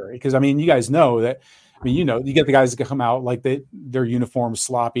military. Because I mean, you guys know that. I mean, you get the guys that come out like their uniforms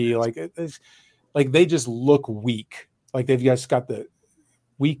sloppy, like they just look weak. Like they've just got the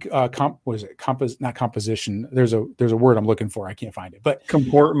weak not composition. There's a word I'm looking for. I can't find it, but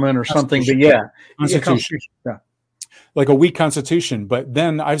comportment or something. But constitution. Yeah, like a weak constitution. But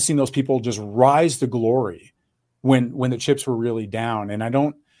then I've seen those people just rise to glory when the chips were really down. And I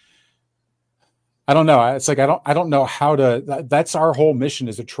don't know. It's like, I don't know how to, that's our whole mission,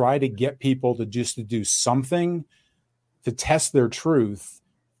 is to try to get people to do something to test their truth,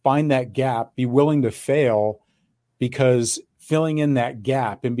 find that gap, be willing to fail, because filling in that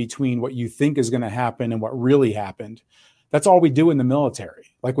gap in between what you think is going to happen and what really happened, that's all we do in the military.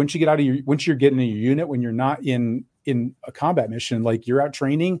 Like, once you're getting in your unit, when you're not in a combat mission, like you're out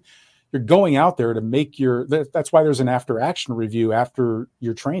training, you're going out there to make that's why there's an after action review after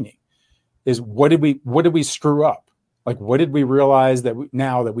your training, is what did we screw up? Like, what did we realize that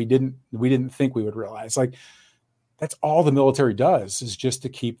we didn't think we would realize? Like, that's all the military does, is just to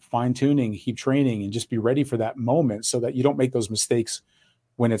keep fine tuning, keep training, and just be ready for that moment, so that you don't make those mistakes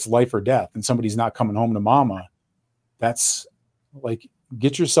when it's life or death and somebody's not coming home to mama. That's like,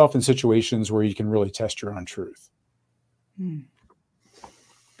 get yourself in situations where you can really test your own truth. And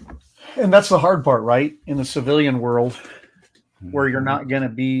that's the hard part, right? In the civilian world, where you're not going to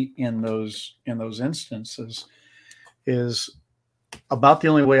be in those instances, is about the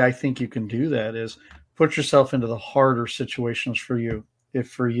only way I think you can do that is put yourself into the harder situations for you. If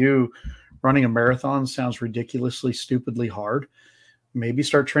for you, running a marathon sounds ridiculously, stupidly hard, maybe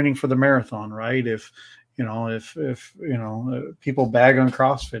start training for the marathon, right? If people bag on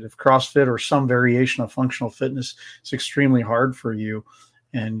CrossFit, if CrossFit or some variation of functional fitness is extremely hard for you,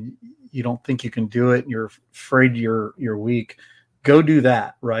 and you don't think you can do it, and you're afraid you're weak, go do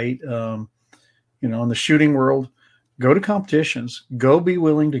that, right? In the shooting world, go to competitions, go be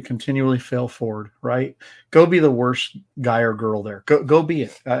willing to continually fail forward, right? Go be the worst guy or girl there. Go be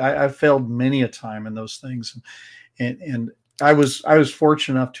it. I've failed many a time in those things. And I was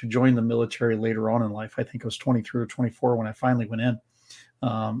fortunate enough to join the military later on in life. I think I was 23 or 24 when I finally went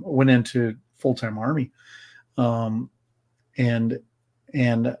into full-time Army. And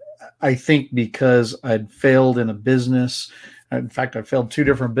I think because I'd failed in a business, in fact, I failed 2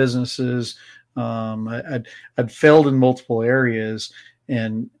 different businesses. I'd failed in multiple areas,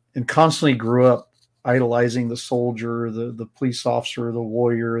 and constantly grew up idolizing the soldier, the police officer, the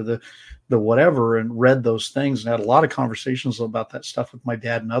warrior, the whatever, and read those things and had a lot of conversations about that stuff with my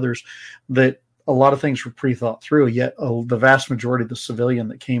dad and others, that a lot of things were pre-thought through. Yet the vast majority of the civilian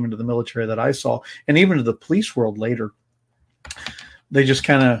that came into the military that I saw, and even to the police world later, they just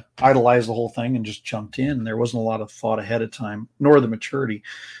kind of idolized the whole thing and just jumped in. There wasn't a lot of thought ahead of time, nor the maturity.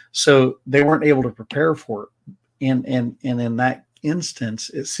 So they weren't able to prepare for it. And in that instance,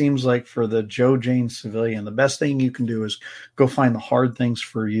 it seems like for the Joe Jane civilian, the best thing you can do is go find the hard things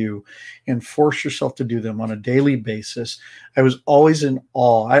for you and force yourself to do them on a daily basis. I was always in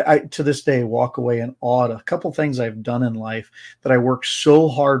awe. I to this day walk away in awe at a couple things I've done in life that I worked so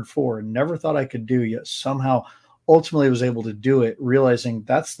hard for and never thought I could do, yet somehow ultimately was able to do it, realizing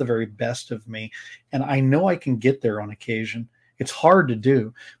that's the very best of me. And I know I can get there on occasion. It's hard to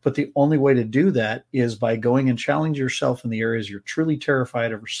do, but the only way to do that is by going and challenge yourself in the areas you're truly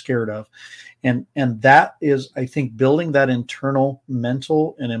terrified of or scared of. And that is, I think, building that internal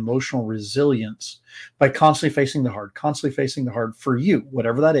mental and emotional resilience by constantly facing the hard for you,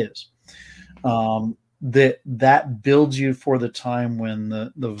 whatever that is. That builds you for the time when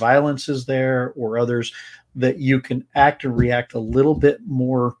the violence is there or others, that you can act and react a little bit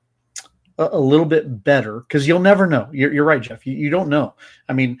better, because you'll never know. You're right, Jeff. You don't know.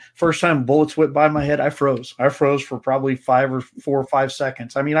 I mean, first time bullets whipped by my head, I froze. I froze for probably 4 or 5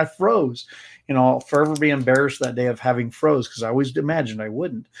 seconds. I mean, I froze. I'll forever be embarrassed that day of having froze, because I always imagined I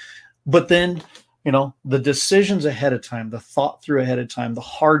wouldn't. But then, the decisions ahead of time, the thought through ahead of time, the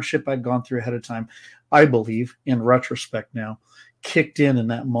hardship I'd gone through ahead of time, I believe, in retrospect now, kicked in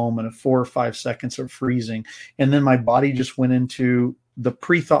that moment of 4 or 5 seconds of freezing. And then my body just went into the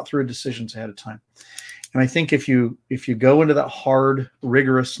pre-thought through decisions ahead of time. And I think if you go into that hard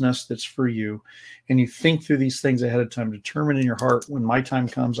rigorousness that's for you, and you think through these things ahead of time, determine in your heart, when my time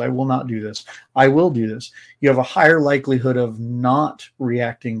comes, I will not do this. I will do this. You have a higher likelihood of not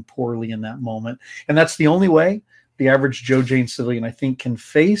reacting poorly in that moment. And that's the only way the average Joe Jane civilian, I think, can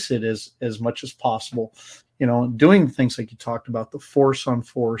face it as much as possible. Doing things like you talked about, the force on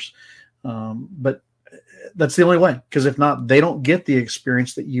force. But that's the only way, because if not, they don't get the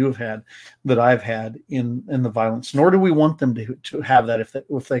experience that you have had, that I've had in the violence, nor do we want them to have that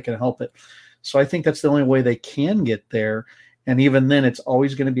if they can help it. So I think that's the only way they can get there. And even then, it's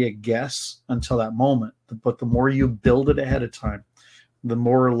always going to be a guess until that moment. But the more you build it ahead of time, the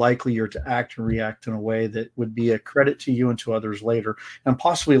more likely you're to act and react in a way that would be a credit to you and to others later, and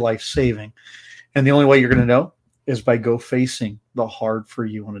possibly life-saving. And the only way you're going to know is by facing the hard for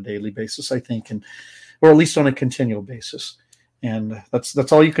you on a daily basis, I think, or at least on a continual basis. And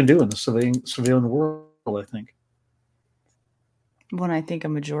that's all you can do in the civilian world, I think. When I think a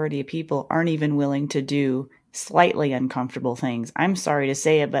majority of people aren't even willing to do slightly uncomfortable things. I'm sorry to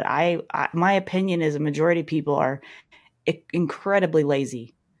say it, but my opinion is a majority of people are incredibly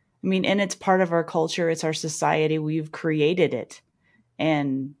lazy. I mean, and it's part of our culture. It's our society. We've created it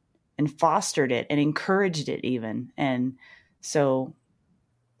and fostered it and encouraged it even. And so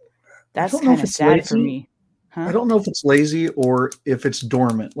that's kind of sad for me. Huh? I don't know if it's lazy or if it's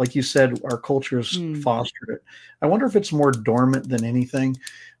dormant. Like you said, our culture has fostered it. I wonder if it's more dormant than anything,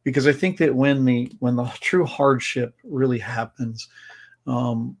 because I think that when the true hardship really happens,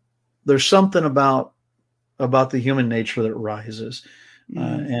 there's something about the human nature that rises,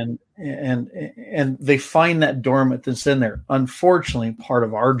 and they find that dormant that's in there. Unfortunately, part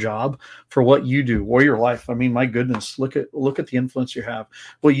of our job for what you do, Warrior Life. I mean, my goodness, look at the influence you have.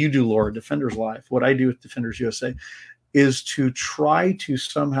 What you do, Lora, Defenders Live. What I do with Defenders USA is to try to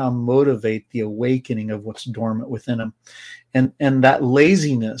somehow motivate the awakening of what's dormant within them. And that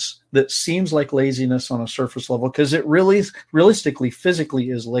laziness that seems like laziness on a surface level, because it really realistically, physically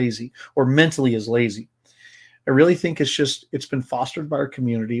is lazy, or mentally is lazy. I really think it's been fostered by our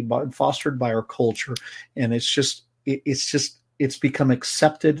community, fostered by our culture. And it's become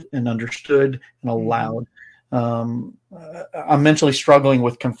accepted and understood and allowed. I'm mentally struggling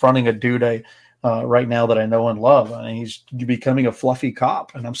with confronting a dude right now that I know and love. And he's becoming a fluffy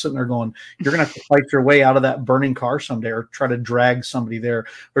cop. And I'm sitting there going, you're going to have to fight your way out of that burning car someday, or try to drag somebody there,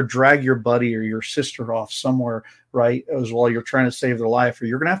 or drag your buddy or your sister off somewhere, right, as while you're trying to save their life. Or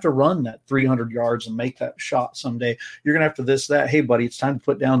you're going to have to run that 300 yards and make that shot someday. You're going to have to this, that. Hey, buddy, it's time to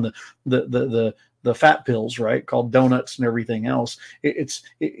put down the fat pills, right, called donuts and everything else.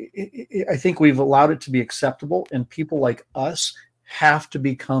 I think we've allowed it to be acceptable, and people like us have to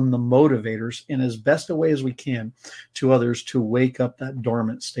become the motivators in as best a way as we can to others to wake up that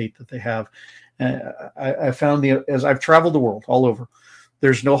dormant state that they have. I found as I've traveled the world all over,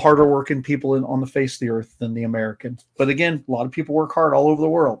 there's no harder working people on the face of the earth than the American. But again, a lot of people work hard all over the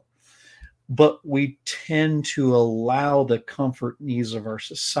world. But we tend to allow the comfort needs of our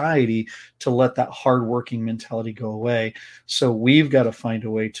society to let that hardworking mentality go away. So we've got to find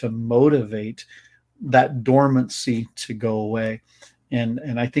a way to motivate that dormancy to go away.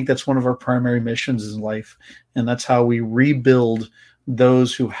 And I think that's one of our primary missions in life. And that's how we rebuild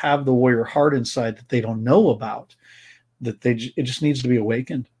those who have the warrior heart inside that they don't know about, that it just needs to be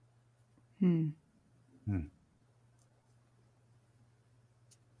awakened.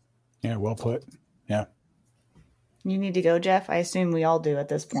 Yeah, well put. Yeah. You need to go, Jeff? I assume we all do at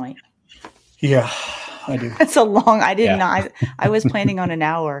this point. Yeah, I do. That's a long, I was planning on an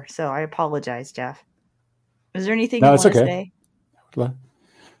hour, so I apologize, Jeff. Is there anything you want to say?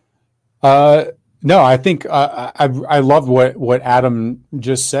 No, I think I love what Adam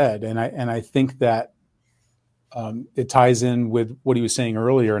just said, and I think that it ties in with what he was saying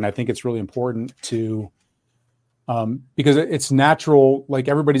earlier. And I think it's really important to, because it's natural, like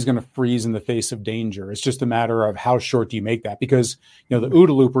everybody's going to freeze in the face of danger. It's just a matter of how short do you make that? Because, the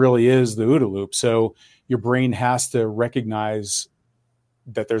OODA loop really is the OODA loop. So your brain has to recognize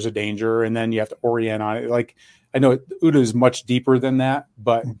that there's a danger, and then you have to orient on it. Like, I know OODA is much deeper than that,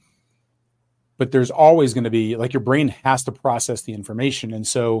 but there's always going to be, like, your brain has to process the information. And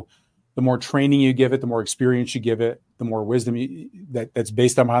so the more training you give it, the more experience you give it, the more wisdom that's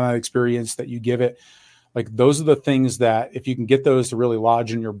based on that experience that you give it. Like, those are the things that, if you can get those to really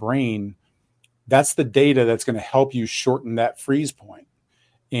lodge in your brain, that's the data that's going to help you shorten that freeze point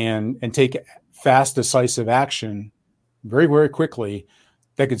and take fast, decisive action very, very quickly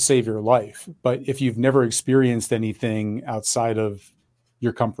that could save your life. But if you've never experienced anything outside of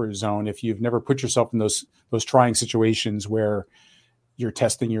your comfort zone, if you've never put yourself in those trying situations where you're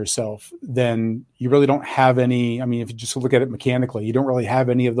testing yourself, then you really don't have any. I mean, if you just look at it mechanically, you don't really have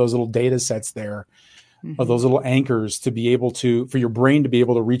any of those little data sets there, of those little anchors to be able to, for your brain to be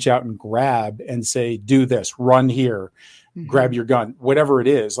able to reach out and grab and say, do this, run here, grab your gun, whatever it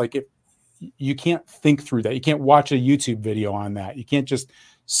is. Like, if you can't think through that, you can't watch a YouTube video on that. You can't just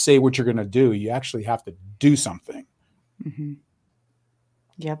say what you're going to do. You actually have to do something. Mm-hmm.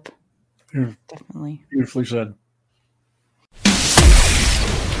 Yep. Definitely. Beautifully said.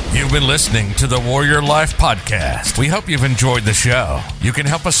 You've been listening to the Warrior Life Podcast. We hope you've enjoyed the show. You can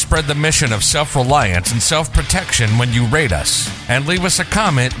help us spread the mission of self-reliance and self-protection when you rate us and leave us a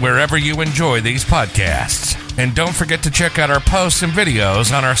comment wherever you enjoy these podcasts. And don't forget to check out our posts and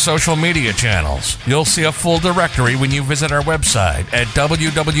videos on our social media channels. You'll see a full directory when you visit our website at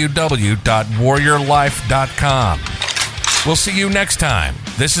www.warriorlife.com. We'll see you next time.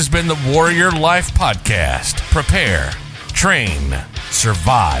 This has been the Warrior Life Podcast. Prepare, train,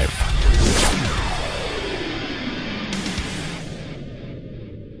 survive.